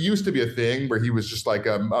 It used to be a thing where he was just like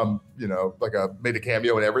made a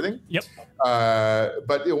cameo and everything. Yep.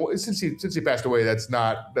 But since he passed away, that's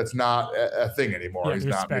not a thing anymore. Yeah, he's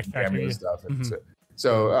not making cameo and stuff. Mm-hmm.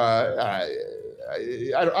 So I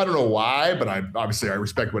don't know why, but I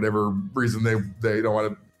respect whatever reason they don't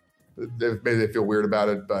want to. Maybe they feel weird about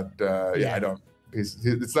it, but I don't. It's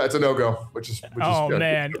a no-go, which is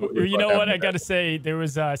man. You know what I gotta say, there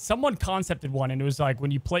was someone concepted one, and it was like, when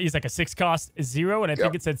you play, he's like a 6-cost 0, and I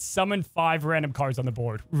think it said summon 5 random cards on the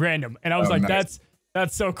board, random, and I was like, nice.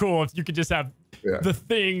 that's so cool if you could just have the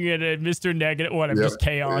Thing and Mr. Negative, whatever, just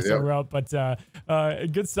chaos erupt. But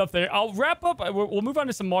good stuff there. I'll wrap up. We'll move on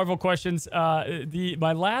to some Marvel questions.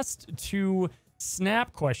 My last 2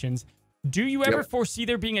 Snap questions. Do you ever foresee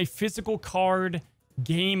there being a physical card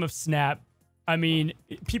game of Snap? I mean,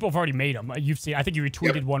 people have already made them. You've seen. I think you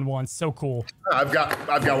retweeted one once. So cool. I've got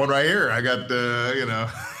one right here. I got the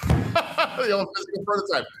old physical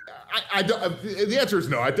prototype. I don't. The answer is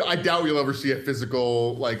no. I doubt you'll ever see a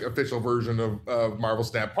physical, like, official version of Marvel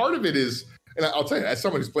Snap. Part of it is and I'll tell you, as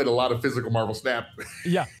someone who's played a lot of physical Marvel Snap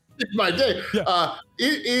Yeah. in my day, Yeah.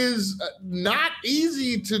 it is not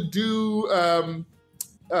easy to do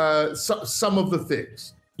some of the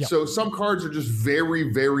things. Yeah. So some cards are just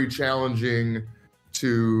very, very challenging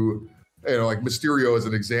to, like Mysterio as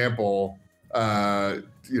an example, to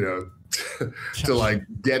like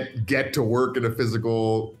get to work in a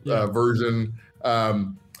physical version.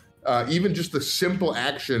 Even just the simple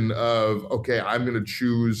action of, okay, I'm going to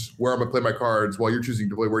choose where I'm going to play my cards while you're choosing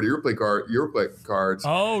to play where your play cards.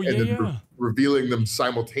 Oh, and then revealing them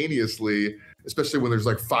simultaneously, especially when there's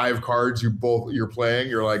like 5 cards you're playing.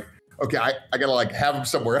 You're like, okay, I got to like have them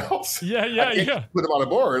somewhere else. Yeah. I can't put them on a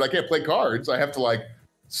board. I can't play cards. I have to like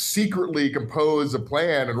secretly compose a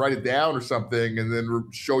plan and write it down or something, and then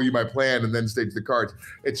show you my plan and then stage the cards.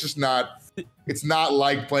 It's not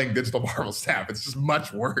like playing digital Marvel Snap. It's just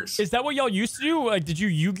much worse. Is that what y'all used to do? Like, did you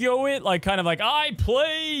Yu-Gi-Oh it? Like, kind of like, I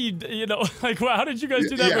played, like, how did you guys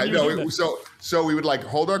do that? Yeah, no, so we would like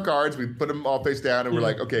hold our cards, we put them all face down, and we're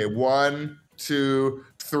like, okay, 1, 2,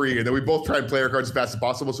 3, and then we both try and play our cards as fast as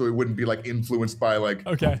possible so we wouldn't be like influenced by like,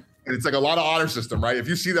 okay. And it's like a lot of honor system, right? If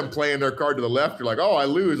you see them playing their card to the left, you're like, oh, I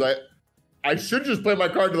lose. I should just play my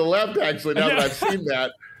card to the left, actually, now that I've seen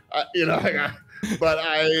that. But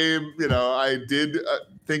I did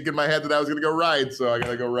think in my head that I was going to go right, so I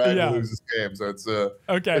got to go right and lose this game. So it's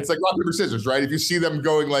okay. It's like rock, paper, scissors, right? If you see them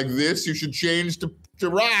going like this, you should change to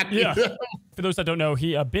rock. Yeah. For those that don't know,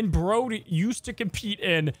 Ben Brode used to compete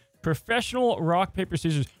in professional rock, paper,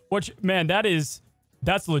 scissors, which, man,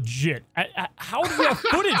 that's legit. How did you have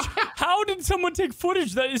footage? How did someone take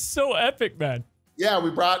footage? That is so epic, man. Yeah, we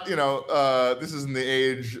brought, this is in the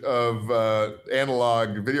age of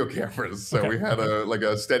analog video cameras. So we had a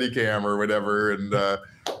Steadicam or whatever, and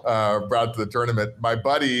brought it to the tournament. My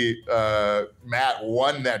buddy, Matt,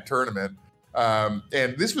 won that tournament.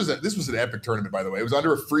 And this was an epic tournament, by the way. It was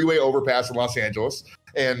under a freeway overpass in Los Angeles.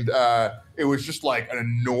 And it was just like an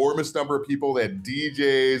enormous number of people. They had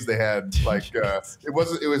DJs. They had like, it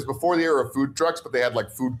was before the era of food trucks, but they had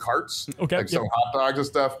like food carts, like some hot dogs and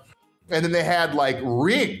stuff. And then they had like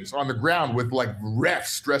rings on the ground with like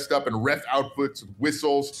refs dressed up in ref outfits with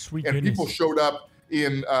whistles. Sweet and goodness. People showed up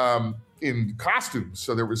in costumes.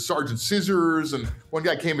 So there was Sergeant Scissors, and one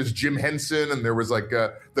guy came as Jim Henson, and there was like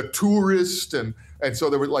the Tourist, and so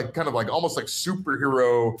there was like kind of like almost like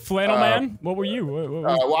superhero. Flannel Man? What were you?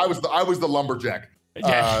 Well, I was the lumberjack.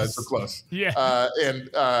 Yes. So close. Yeah.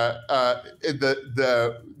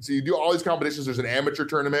 So you do all these competitions. There's an amateur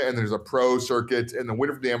tournament and there's a pro circuit, and the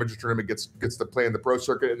winner from the amateur tournament gets to play in the pro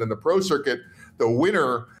circuit, and then the pro circuit, the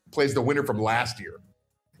winner plays the winner from last year.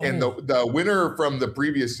 And the winner from the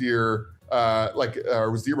previous year, it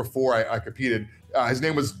was the year before I competed, his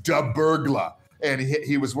name was Da Burgla, and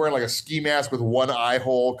he was wearing like a ski mask with one eye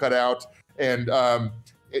hole cut out. And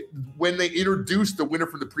when they introduced the winner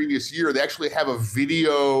from the previous year, they actually have a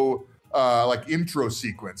video like intro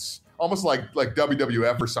sequence, almost like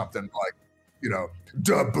WWF or something, like,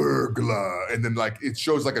 Da Burgla, and then like it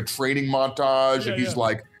shows like a training montage, and he's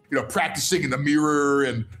like, practicing in the mirror,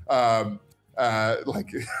 and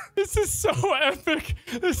this is so epic.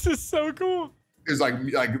 This is so cool. There's like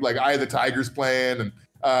Eye of the Tiger's playing, and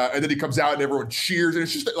then he comes out and everyone cheers, and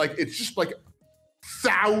it's just like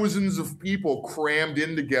thousands of people crammed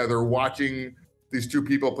in together watching these two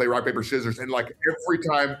people play rock, paper, scissors. And like every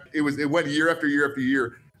time it went year after year after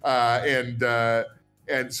year.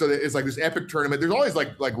 And so it's like this epic tournament. There's always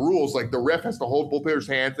like rules, like the ref has to hold both players'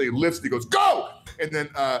 hands. He lifts, and he goes, go! And then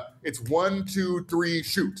it's 1, 2, 3,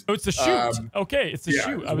 shoot. Oh, it's the shoot. Okay, it's the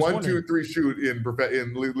shoot. It's 1, 2, 3, shoot in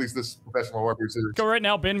at least this professional rock, paper, scissors. Go right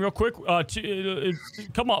now, Ben, real quick.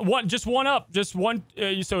 Come on, just one up. Just one.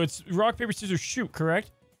 So it's rock, paper, scissors, shoot,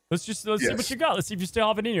 correct? Let's see what you got. Let's see if you still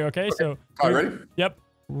have it in here, okay? So, all right, ready? Yep.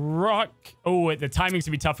 Rock. Oh, wait, the timing's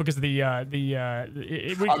gonna be tough because of the. I'll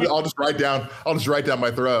just write down my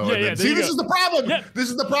throw. See, this is the problem. Yeah. This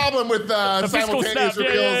is the problem with simultaneous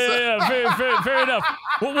reveals. Yeah. Fair enough.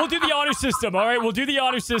 We'll do the honor system. All right, we'll do the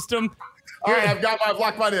honor system. All right, I've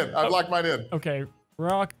locked mine in. I've locked mine in. Okay.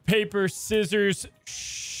 Rock, paper, scissors,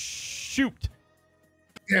 shoot.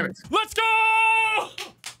 Damn it. Let's go!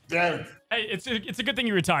 Damn it. Hey, it's a good thing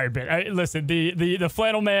you retired, Ben. Listen, the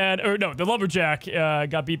flannel man, or no, the lumberjack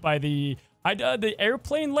got beat by the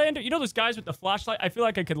airplane lander. You know those guys with the flashlight? I feel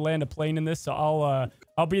like I could land a plane in this, so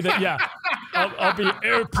I'll be the I'll be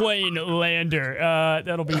airplane lander.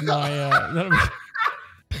 That'll be my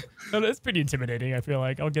that's pretty intimidating. I feel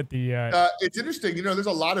like I'll get the. It's interesting. There's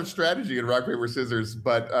a lot of strategy in rock, paper, scissors,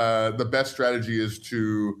 but the best strategy is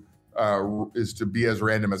to be as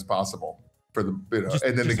random as possible. for the, you know,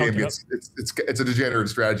 and then the just game hunk it gets it's a degenerate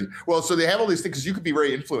strategy. Well, so they have all these things because you could be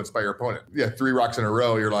very influenced by your opponent. Yeah, 3 rocks in a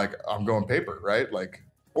row, you're like, I'm going paper, right? Like,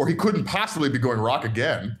 or he couldn't possibly be going rock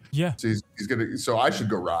again. Yeah. So he's gonna. So I should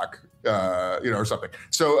go rock, you know, or something.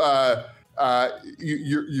 So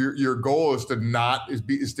your goal is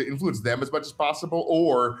to influence them as much as possible,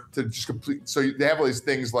 or to just complete. So they have all these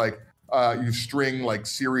things like you string like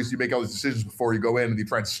series. You make all these decisions before you go in, and you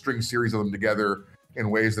try and string series of them together in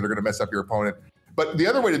ways that are going to mess up your opponent. But the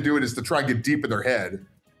other way to do it is to try and get deep in their head,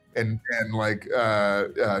 and like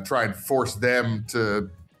try and force them to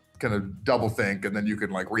kind of double think, and then you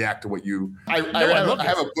can like react to what you. I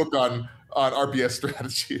have a book on RPS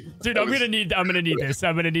strategy. Dude, I'm gonna need this.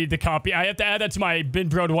 I'm gonna need the copy. I have to add that to my Ben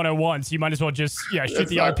Brode 101. So you might as well just shoot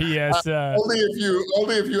the RPS.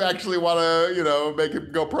 Only if you actually want to, you know, make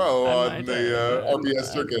it go pro on the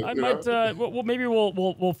RPS circuit. I might. Well, maybe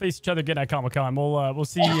we'll face each other again at Comic-Con. We'll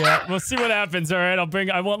see. We'll see what happens. All right.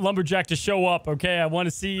 I want Lumberjack to show up. Okay. I want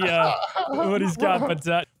to see what he's got.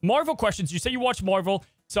 But Marvel questions. You say you watch Marvel,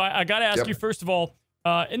 so I gotta ask you first of all.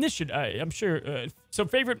 And this should, I'm sure. So,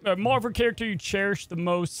 favorite Marvel character you cherish the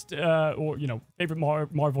most, or you know, favorite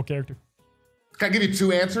Marvel character? Can I give you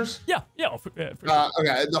 2 answers? Yeah. Okay.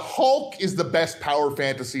 The Hulk is the best power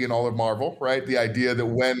fantasy in all of Marvel, right? The idea that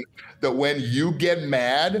when you get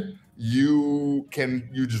mad, you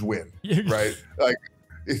just win, right? Like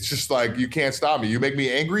it's just like you can't stop me. You make me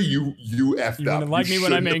angry, you effed up. You like me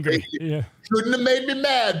when I'm angry. Yeah. Shouldn't have made me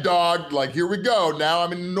mad, dog. Like here we go. Now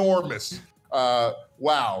I'm enormous.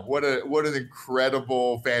 Wow, what an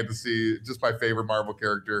incredible fantasy. Just my favorite Marvel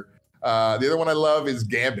character. The other one I love is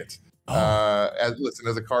Gambit.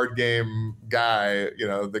 As a card game guy, you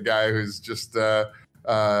know, the guy who's just like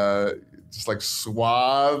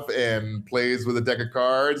suave and plays with a deck of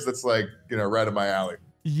cards. That's like, you know, right up my alley.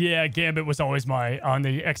 Yeah, Gambit was always on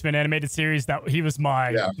the X-Men animated series. That he was my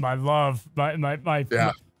love, my love.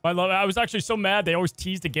 I was actually so mad. They always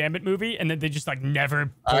teased the Gambit movie, and then they just like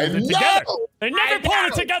never pulled it together. They never pulled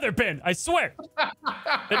it together, Ben. I swear.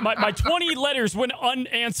 my 20 letters went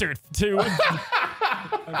unanswered. They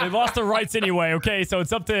lost the rights anyway. Okay, so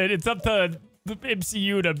it's up to the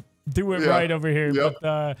MCU to do it right over here. Yep.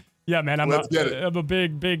 But yeah, man, I'm a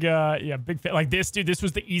big fan. Like this, dude. This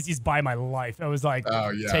was the easiest buy of my life. I was like,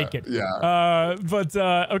 take it. Yeah.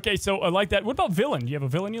 Okay, so I like that. What about villain? Do you have a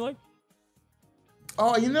villain you like?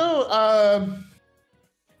 Oh, you know,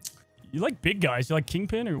 you like big guys. You like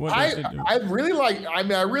Kingpin or what? I really like. I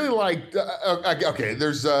mean, I really like. Okay,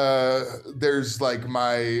 there's like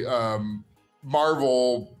my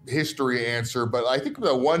Marvel history answer, but I think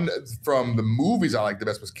the one from the movies I like the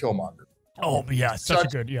best was Killmonger. Oh yeah,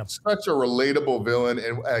 such a relatable villain,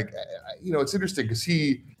 and you know, it's interesting because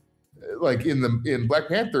he, like in Black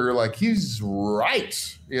Panther, like he's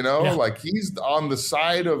right, you know, like he's on the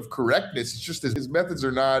side of correctness. It's just his methods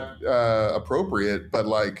are not appropriate, but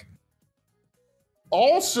like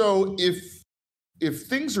also if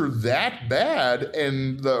things are that bad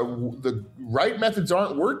and the right methods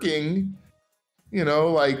aren't working, you know,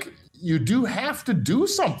 like you do have to do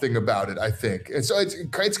something about it, I think. And so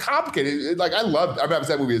it's complicated. Like I mean,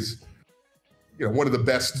 that movie is, you know, one of the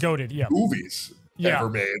best movies ever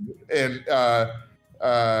made. And a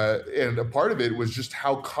part of it was just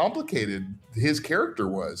how complicated his character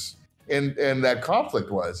was. And that conflict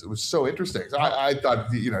was. It was so interesting. So I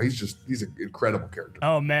thought, you know, he's an incredible character.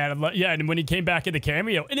 Oh man, and when he came back in the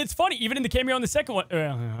cameo, and it's funny, even in the cameo on the second one, I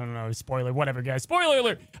don't know, spoiler, whatever, guys, spoiler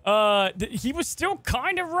alert. He was still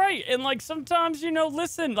kind of right, and like sometimes, you know,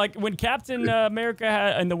 listen, like when Captain America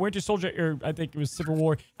and the Winter Soldier, or I think it was Civil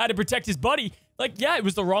War, had to protect his buddy. Like, yeah, it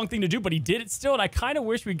was the wrong thing to do, but he did it still, and I kind of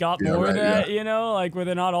wish we got more of that, you know, like where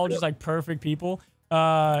they're not all just like perfect people.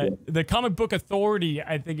 The Comic Book Authority,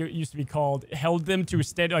 I think it used to be called, held them to a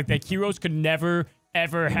standard. Like, the heroes could never,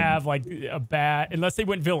 ever have, like, a bad, unless they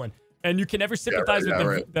went villain. And you can never sympathize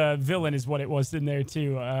with the villain is what it was in there,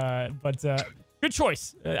 too. But good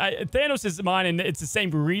choice. Thanos is mine, and it's the same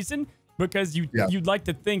reason, because you'd like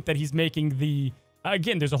to think that he's making the...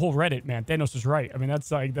 Again, there's a whole Reddit, man. Thanos is right. I mean,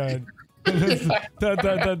 that's like the... that's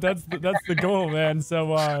the goal, man.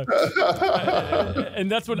 So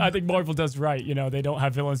and that's what I think Marvel does right. You know, they don't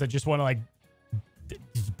have villains that just want to like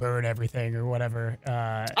just burn everything or whatever.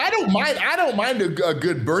 I don't mind a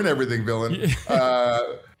good burn everything villain.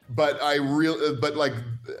 But like,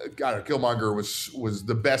 God, Killmonger was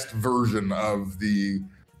the best version of the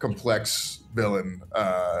complex villain.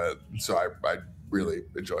 So I really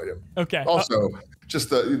enjoyed him. Okay. Also,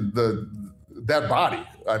 just that body.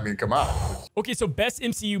 I mean, come on. Okay, so best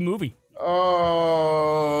MCU movie.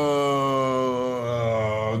 Oh,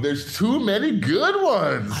 there's too many good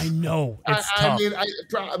ones. I know. It's tough. I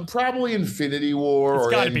mean, probably Infinity War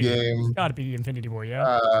or Endgame. It's got to be Infinity War,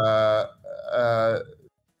 yeah.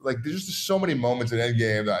 Like there's just so many moments in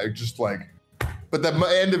Endgame that I just like. But the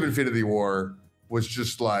end of Infinity War was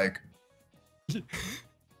just like.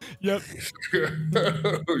 Yep. I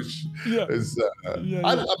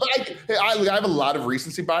have a lot of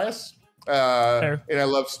recency bias. And I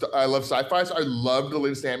love sci-fi. So I loved the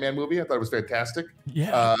latest Ant-Man movie. I thought it was fantastic.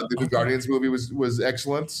 Yeah. The new Guardians movie was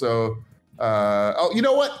excellent. So, you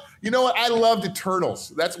know what? I loved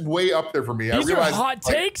Eternals. That's way up there for me. These are hot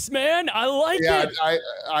takes, man. I like it. Yeah,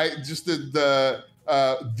 I just the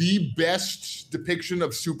best depiction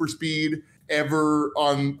of super speed ever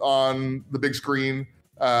on the big screen.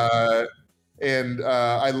 I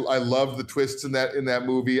love the twists in that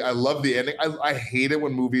movie. I love the ending. I hate it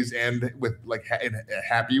when movies end with like in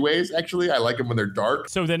happy ways. Actually, I like them when they're dark.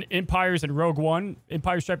 So then, Empire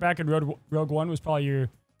Strike Back and Rogue One was probably your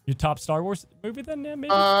top Star Wars movie then, maybe?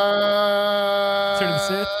 Return of the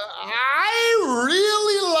Sith? I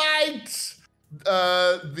really liked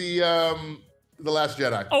the Last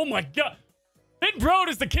Jedi. Oh my God. Ben Brode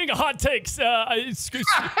is the king of hot takes.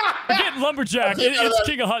 Forget Lumberjack. It's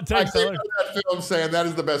king of hot takes. I came out of that film saying that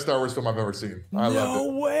is the best Star Wars film I've ever seen. I loved it.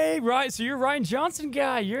 No way, right? So you're a Rian Johnson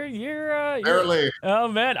guy. You're apparently. Oh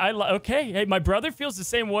man, okay. Hey, my brother feels the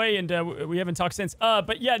same way, and we haven't talked since.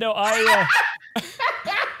 But yeah, no,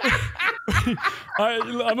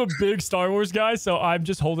 I'm a big Star Wars guy, so I'm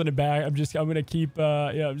just holding it back. I'm gonna keep.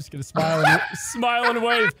 I'm just gonna smile and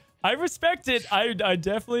wave. I respect it. I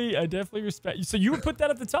definitely respect you. So you would put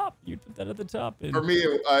that at the top. You'd put that at the top. For me,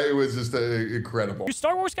 it was just incredible. You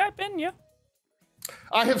Star Wars guy, Ben? Yeah.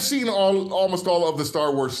 I have seen almost all of the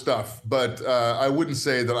Star Wars stuff, but I wouldn't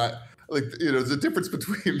say that I like. There's a difference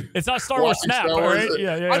between. It's not Star Wars Snap, right?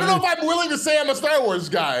 Yeah. I don't know if I'm willing to say I'm a Star Wars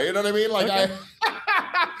guy. You know what I mean? Like okay.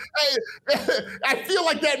 I feel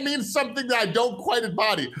like that means something that I don't quite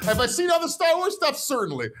embody. Have I seen all the Star Wars stuff?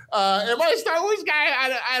 Certainly. Am I a Star Wars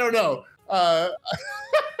guy? I don't know.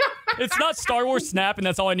 It's not Star Wars Snap, and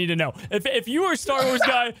that's all I need to know. If you were a Star Wars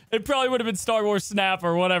guy, it probably would have been Star Wars Snap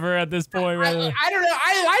or whatever at this point. I don't know.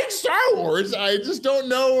 I like Star Wars. I just don't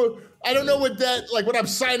know. I don't know what that what I'm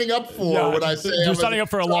signing up for when I say you're signing up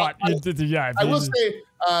for a lot. I will say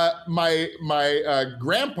my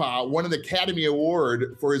grandpa won an Academy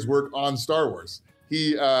Award for his work on Star Wars.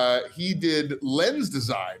 He did lens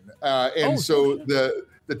design, so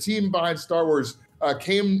the team behind Star Wars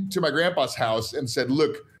came to my grandpa's house and said,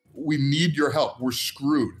 "Look, we need your help. We're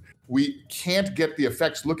screwed. We can't get the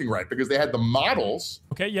effects looking right," because they had the models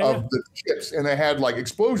of the ships and they had like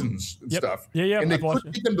explosions and stuff. And they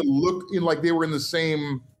couldn't get them to look like they were in the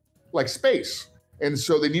same space. And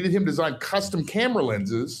so they needed him to design custom camera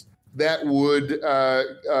lenses that would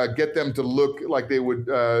get them to look like they would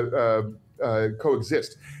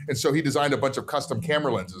coexist. And so he designed a bunch of custom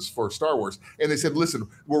camera lenses for Star Wars. And they said, "Listen,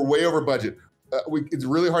 we're way over budget. It's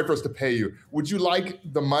really hard for us to pay you. Would you like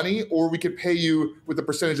the money, or we could pay you with a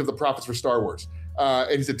percentage of the profits for Star Wars?"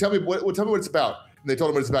 And he said, "Tell me what it's about." And they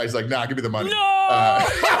told him what it's about. He's like, "Nah, give me the money." No,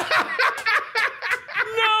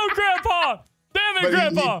 no, Grandpa. Damn it,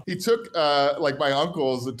 Grandpa. He took my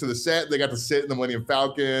uncles to the set. They got to sit in the Millennium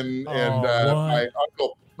Falcon, and my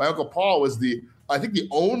uncle Paul was I think the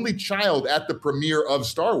only child at the premiere of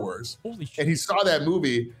Star Wars. Holy shit. And he saw that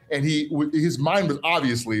movie, and his mind was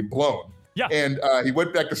obviously blown. Yeah. And he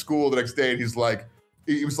went back to school the next day, and he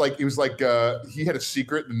had a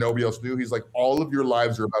secret that nobody else knew. He's like, "All of your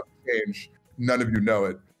lives are about to change. None of you know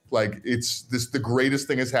it. Like, the greatest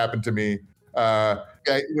thing has happened to me."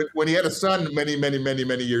 When he had a son many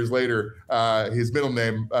years later, his middle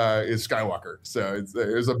name is Skywalker. So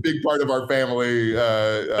it was a big part of our family.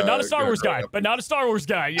 But not a Star Wars guy. But not a Star Wars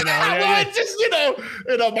guy. You know. Well, it's just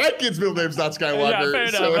my kid's middle name's not Skywalker. Yeah, fair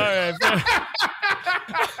enough. All right.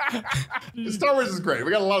 Star Wars is great.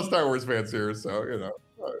 We got a lot of Star Wars fans here, so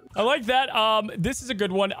I like that. This is a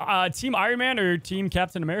good one. Team Iron Man or Team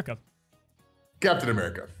Captain America? Captain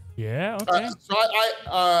America. Yeah. Okay. So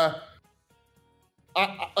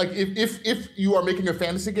if you are making a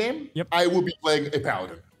fantasy game, I will be playing a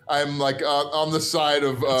paladin. I'm on the side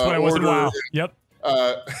of That's what I was in WoW. Yep.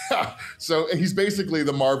 So he's basically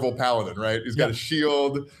the Marvel paladin, right? He's got a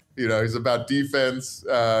shield. He's about defense.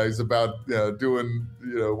 He's about doing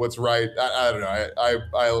what's right. I don't know.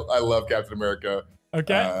 I love Captain America.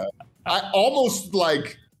 Okay. I almost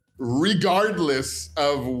regardless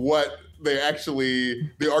of what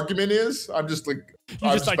the argument is, I'm just like,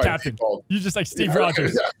 You just like Captain. You just like Steve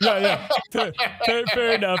Rogers. Yeah.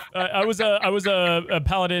 Fair enough. I was a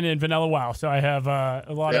paladin in Vanilla WoW, so I have a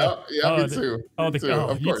lot of. Me too. Me too.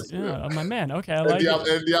 Of course. Yeah, my man. Okay, I like it.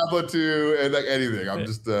 And Diablo 2 and like anything. I'm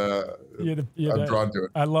just I'm drawn to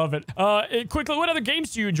it. I love it. Quickly, what other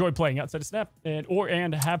games do you enjoy playing outside of Snap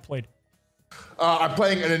and have played? I'm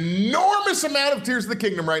playing an enormous amount of Tears of the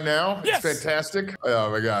Kingdom right now. Yes. It's fantastic.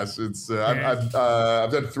 Oh my gosh, it's I've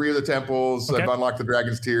done 3 of the temples. Okay. I've unlocked the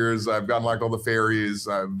Dragon's Tears. I've unlocked all the fairies.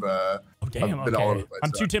 I've been all over the place.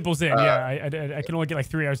 I'm 2 temples in. I can only get like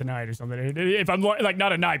 3 hours a night or something. If I'm like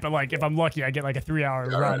not a night, but like if I'm lucky, I get like a 3-hour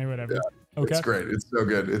run or whatever. Yeah. Okay. It's great. It's so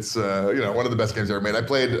good. It's one of the best games I've ever made. I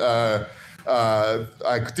played.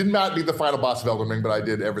 I did not beat the final boss of Elden Ring, but I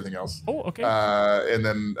did everything else. Oh, okay. And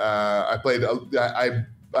then I played.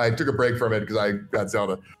 I took a break from it because I got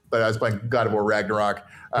Zelda, but I was playing God of War Ragnarok.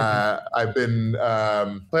 I've been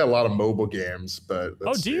playing a lot of mobile games, but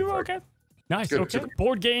do you? Okay. Nice. Good. Okay.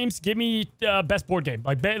 Board games. Give me best board game.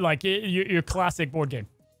 Like your classic board game.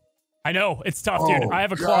 I know it's tough, dude. I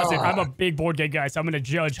have a closet. I'm a big board game guy, so I'm gonna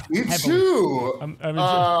judge. Me too.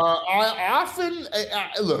 I often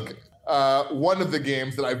look. One of the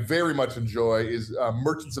games that I very much enjoy is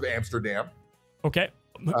Merchants of Amsterdam. Okay.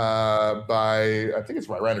 By I think it's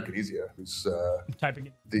by Rainer Knizia, who's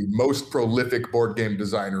the most prolific board game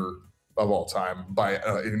designer of all time by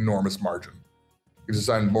an enormous margin. He's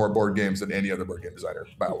designed more board games than any other board game designer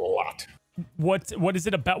by a lot. What is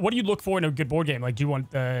it about? What do you look for in a good board game? Like, do you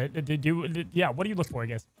want what do you look for, I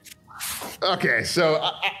guess? Okay, so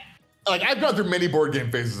I've gone through many board game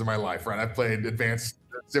phases in my life, right? I've played Advanced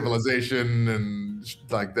Civilization and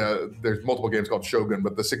like there's multiple games called Shogun,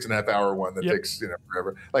 but the 6.5 hour one that takes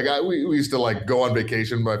forever. Like we used to like go on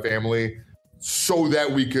vacation with my family so that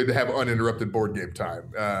we could have uninterrupted board game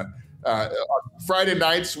time. On Friday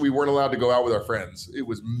nights, we weren't allowed to go out with our friends. It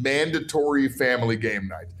was mandatory family game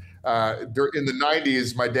night. In the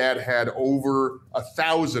 90s, my dad had over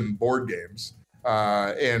 1,000 board games,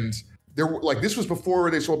 and there were like this was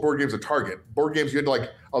before they sold board games at Target. Board games, you had to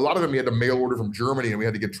like a lot of them you had to mail order from Germany, and we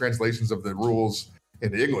had to get translations of the rules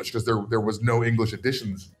into English because there was no English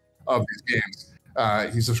editions of these games.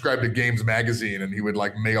 He subscribed to Games Magazine, and he would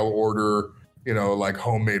like mail order, like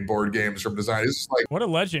homemade board games from designers. It's like what a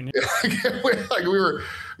legend! He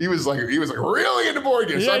was really into board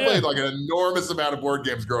games. So I played like an enormous amount of board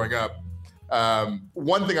games growing up.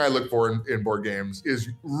 One thing I look for in board games is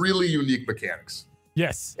really unique mechanics.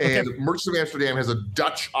 Yes. And Merchants of Amsterdam has a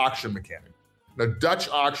Dutch auction mechanic. Now, Dutch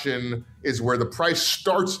auction is where the price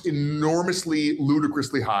starts enormously,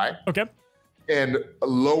 ludicrously high. Okay. And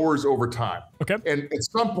lowers over time. Okay. And at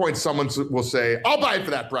some point, someone will say, I'll buy it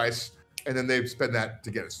for that price. And then they spend that to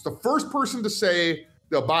get it. So the first person to say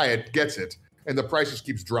they'll buy it gets it. And the price just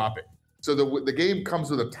keeps dropping. So the game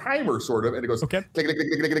comes with a timer, sort of, and it goes, it's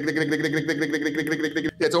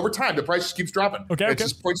over time. The price just keeps dropping. It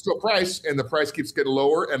just points to a price, and the price keeps getting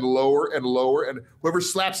lower and lower and lower. And whoever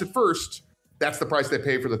slaps it first, that's the price they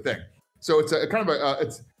pay for the thing. So it's a kind of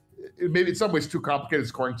it's maybe in some ways too complicated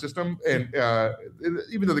scoring system. And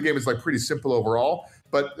even though the game is like pretty simple overall,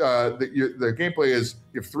 but the gameplay is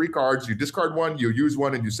you have 3 cards, you discard one, you use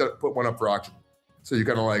one, and you put one up for auction. So you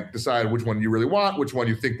kind of like decide which one you really want, which one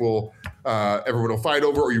you think everyone will fight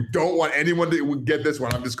over, or you don't want anyone to get this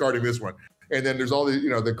one. I'm discarding this one. And then there's all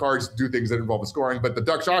the, the cards do things that involve the scoring, but the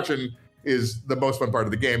Dutch auction is the most fun part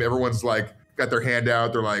of the game. Everyone's like got their hand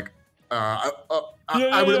out. They're like, I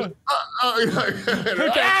did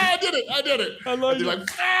it. I love you. Like,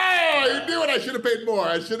 you knew it. I should have paid more.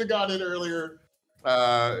 I should have gotten in earlier.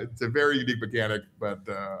 It's a very unique mechanic, but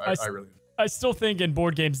I really. I still think in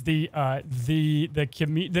board games the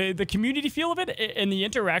community feel of it and the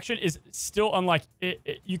interaction is still unlike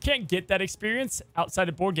you can't get that experience outside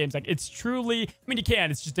of board games. Like it's truly, I mean you can,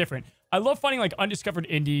 it's just different. I love finding like undiscovered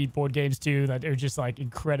indie board games too that are just like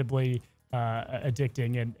incredibly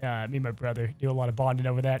addicting, and me and my brother do a lot of bonding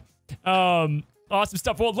over that. Awesome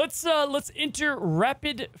stuff. Well, let's enter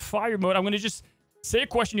rapid fire mode. I'm gonna just say a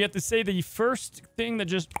question. You have to say the first thing that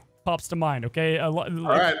just pops to mind, okay? All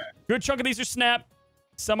right. Good chunk of these are Snap,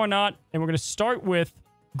 some are not, and we're gonna start with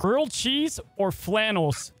grilled cheese or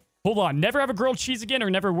flannels. Hold on, never have a grilled cheese again, or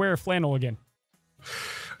never wear a flannel again?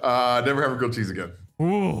 Never have a grilled cheese again.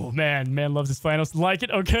 Ooh, man loves his flannels. Like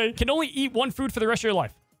it, okay. Can only eat one food for the rest of your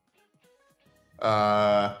life.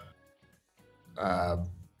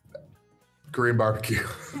 Korean barbecue.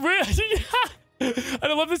 I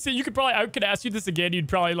love this. You could probably, I could ask you this again. You'd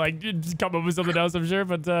probably like come up with something else, I'm sure.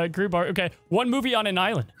 But Korean bar. Okay, one movie on an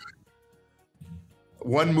island.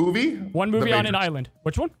 One movie? One movie on an island.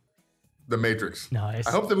 Which one? The Matrix. Nice.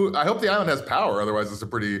 I hope the island has power. Otherwise, it's a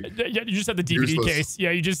pretty. Yeah, you just had the DVD useless case.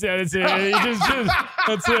 Yeah, you just that's it.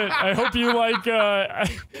 That's it. I hope you like. I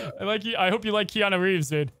hope you like Keanu Reeves,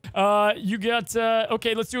 dude. You got.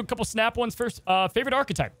 Okay, let's do a couple snap ones first. Favorite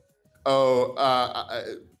archetype. Oh,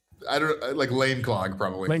 I don't like lane clog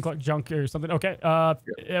probably. Lane clog, junk or something. Okay.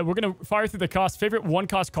 Yeah, we're gonna fire through the cost. Favorite one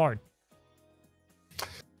cost card.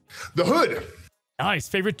 The Hood. Nice.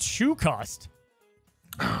 Favorite two cost.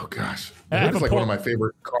 Oh gosh, that was like one of my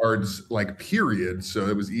favorite cards, like period. So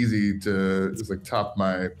it was easy to just like top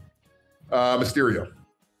my Mysterio.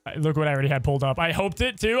 Look what I already had pulled up. I hoped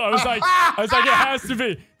it too. I was like, it has to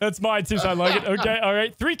be. That's mine too. So I like it. Okay, all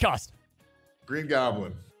right. Three cost. Green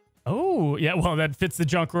Goblin. Oh yeah, well that fits the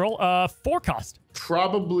junk roll. Four cost.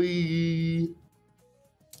 Probably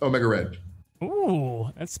Omega Red. Ooh,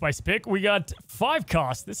 that's a spicy pick. We got five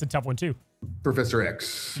cost. This is a tough one too. Professor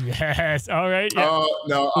X. Yes. All right. Yeah.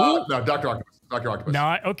 No, Dr. Octopus. Dr. Octopus.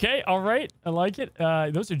 No. Okay. All right. I like it.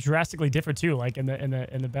 Those are drastically different too, like in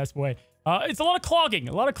the best way. It's a lot of clogging.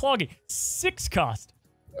 A lot of clogging. Six cost.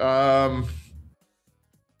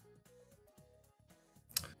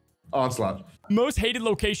 Onslaught. Most hated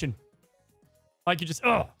location. Like you just Is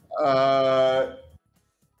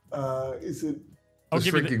it I'll the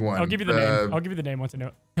give shrinking you the, one? I'll give you the name. I'll give you the name once I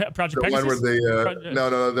know. Project The Pegasus? one where they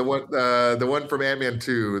no, the one from Ant-Man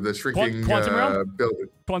 2, the shrinking Quantum Realm? building.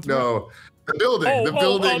 Quantum No, the building. The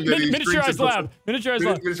building that he Miniaturized Lab. Miniaturized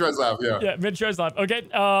Lab. Miniaturized Lab, yeah. Yeah, Miniaturized Lab. Okay.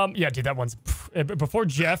 Yeah, dude, that one's before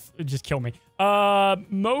Jeff, it just killed me.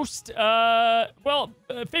 Most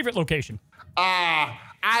favorite location.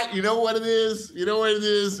 You know what it is? You know what it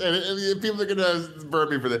is? And people are gonna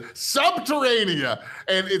burn me for this. Subterranea.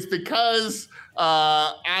 And it's because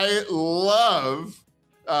I love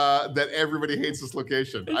that everybody hates this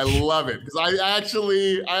location. I love it because I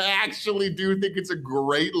actually do think it's a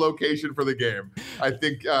great location for the game. I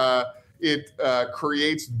think it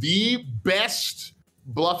creates the best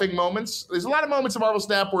bluffing moments. There's a lot of moments in Marvel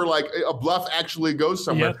Snap where like a bluff actually goes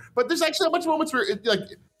somewhere, but there's actually a bunch of moments where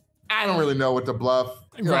I don't really know what to bluff.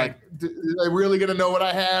 Right. Like, are I really gonna know what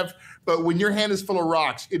I have? But when your hand is full of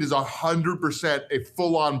rocks, it is 100% a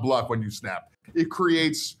full-on bluff when you snap. It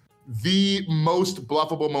creates the most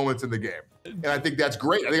bluffable moments in the game, and I think that's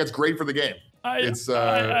great. I think that's great for the game.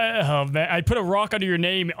 Oh man, I put a rock under your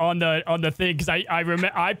name on the thing because I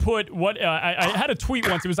remember I put what I had a tweet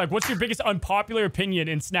once. It was like, "What's your biggest unpopular opinion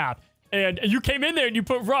in Snap?" And you came in there and you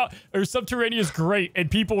put rock or Subterranean is great,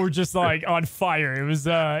 and people were just like on fire. It was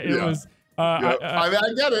I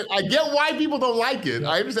get it. I get why people don't like it.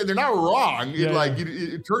 I understand they're not wrong.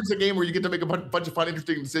 It turns a game where you get to make a bunch of fun,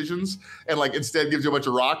 interesting decisions, and like instead gives you a bunch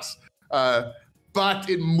of rocks. But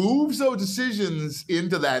it moves those decisions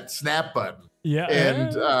into that snap button. Yeah.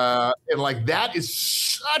 And like that is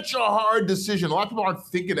such a hard decision. A lot of people aren't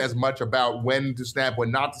thinking as much about when to snap,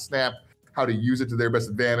 when not to snap, how to use it to their best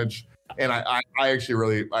advantage. And I actually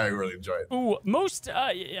really enjoy it. Ooh, most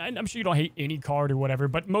I'm sure you don't hate any card or whatever,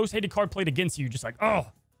 but most hated card played against you, just like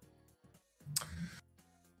Shang-Chi.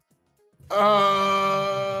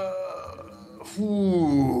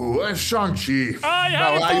 I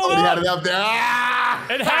already had it up there.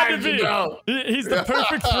 It had to be. He's the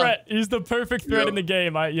perfect threat. He's the perfect threat in the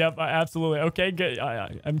game. Absolutely. Okay, good.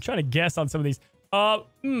 I'm trying to guess on some of these.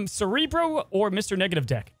 Cerebro or Mr. Negative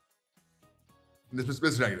deck?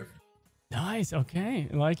 Mr. Negative. Nice. Okay,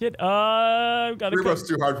 I like it. Cerebro's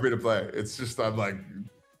too hard for me to play. It's just I'm like. You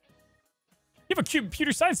have a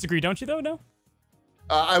computer science degree, don't you? Though no.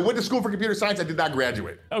 I went to school for computer science. I did not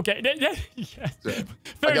graduate. Okay. So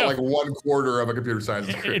I got like 1/4 of a computer science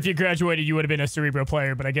degree. If you graduated, you would have been a Cerebro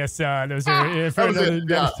player, but I guess those are for another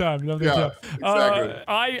time. Exactly.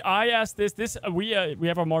 I asked this. We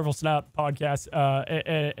have our Marvel Snap podcast,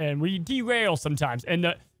 and we derail sometimes.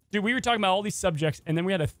 And dude, we were talking about all these subjects, and then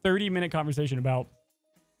we had a 30-minute conversation about,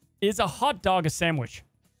 is a hot dog a sandwich?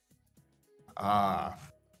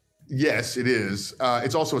 Yes, it is.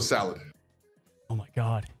 It's also a salad. Oh my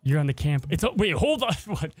God, you're on the camp. Wait, hold on.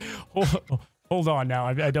 What? Hold on now.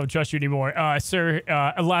 I don't trust you anymore, sir.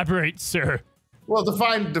 Elaborate, sir. Well,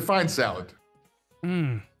 define salad.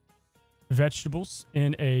 Vegetables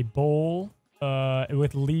in a bowl,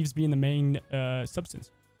 with leaves being the main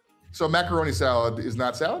substance. So macaroni salad is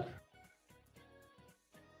not salad?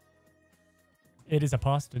 It is a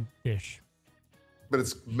pasta dish. But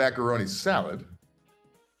it's macaroni salad.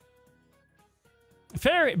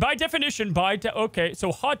 Fair, by definition, okay,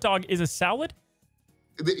 so hot dog is a salad?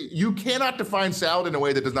 You cannot define salad in a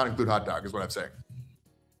way that does not include hot dog, is what I'm saying.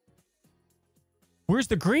 Where's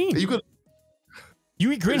the green?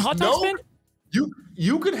 You eat green hot dogs, man?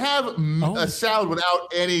 You could have a salad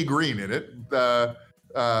without any green in it.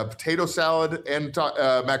 Potato salad and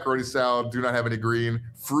macaroni salad do not have any green.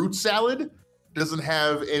 Fruit salad doesn't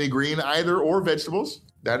have any green either, or vegetables.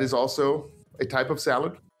 That is also a type of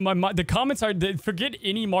salad. The comments are, forget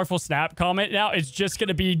any Marvel Snap comment now. It's just going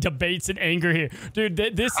to be debates and anger here. Dude,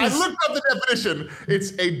 this is... I looked up the definition.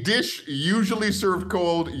 It's a dish usually served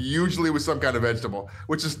cold, usually with some kind of vegetable,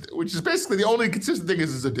 which is basically the only consistent thing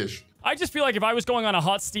is a dish. I just feel like if I was going on a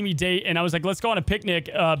hot, steamy date and I was like, let's go on a picnic,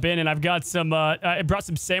 Ben, and I've got some, I brought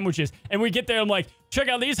some sandwiches, and we get there, I'm like, check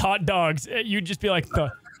out these hot dogs. You'd just be like,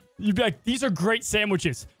 these are great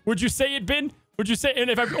sandwiches. Would you say it, Ben? Would you say,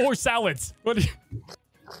 or salads? What?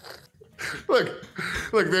 Look,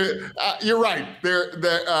 you're right.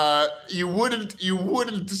 You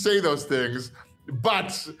wouldn't say those things,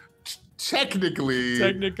 but technically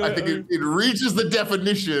I think it reaches the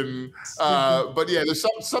definition. But yeah, there's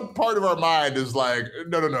some part of our mind is like,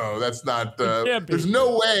 no, that's not. There's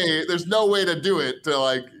no way to do it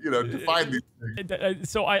to find these things.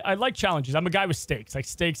 So I like challenges. I'm a guy with steaks. Like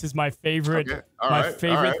steaks is my favorite,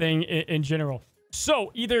 favorite thing in general.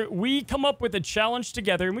 So either we come up with a challenge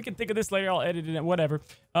together, and we can think of this later, I'll edit it, whatever,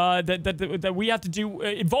 that we have to do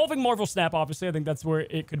involving Marvel Snap, obviously. I think that's where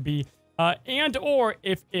it could be. Or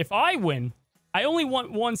if I win, I only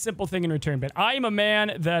want one simple thing in return, but I am a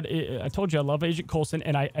man that, I told you I love Agent Coulson,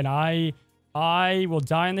 and I will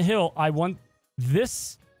die on the hill. I want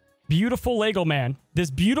this beautiful Lego man,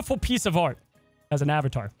 this beautiful piece of art as an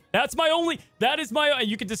avatar. That is my,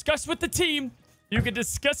 you can discuss with the team. You can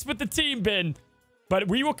discuss with the team, Ben. But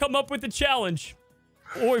we will come up with a challenge.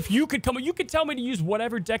 Or if you could you could tell me to use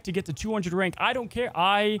whatever deck to get to 200 rank. I don't care.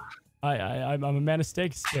 I'm a man of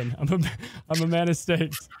stakes, Ben. I'm a man of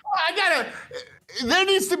stakes. There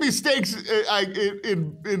needs to be stakes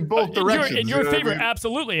in both directions. In your favor,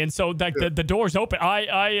 absolutely. And so the door's open.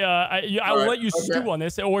 I'll let you stew on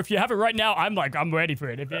this. Or if you have it right now, I'm ready for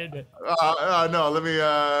it. No,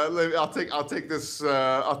 I'll take this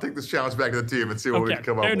challenge back to the team and see what we can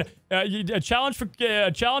come up with. A challenge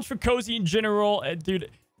for Cozy in general,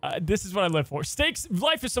 dude. This is what I live for. Steaks.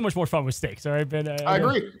 Life is so much more fun with steaks. All right, Ben. I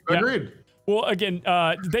agree. Agreed. Well, again,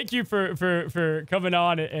 thank you for coming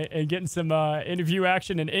on and getting some interview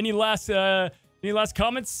action. And any last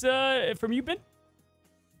comments from you, Ben?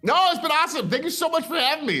 No, it's been awesome. Thank you so much for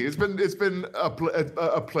having me. It's been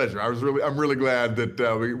a pleasure. I'm really glad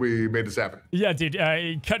that we made this happen. Yeah, dude.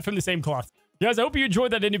 Cut from the same cloth. Guys, I hope you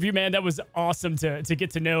enjoyed that interview, man. That was awesome to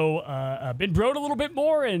get to know Ben Brode a little bit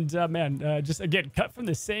more. And, just, again, cut from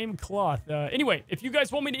the same cloth. Anyway, if you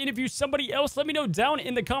guys want me to interview somebody else, let me know down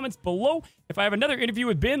in the comments below. If I have another interview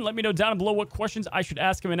with Ben, let me know down below what questions I should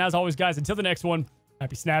ask him. And as always, guys, until the next one,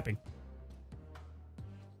 happy snapping.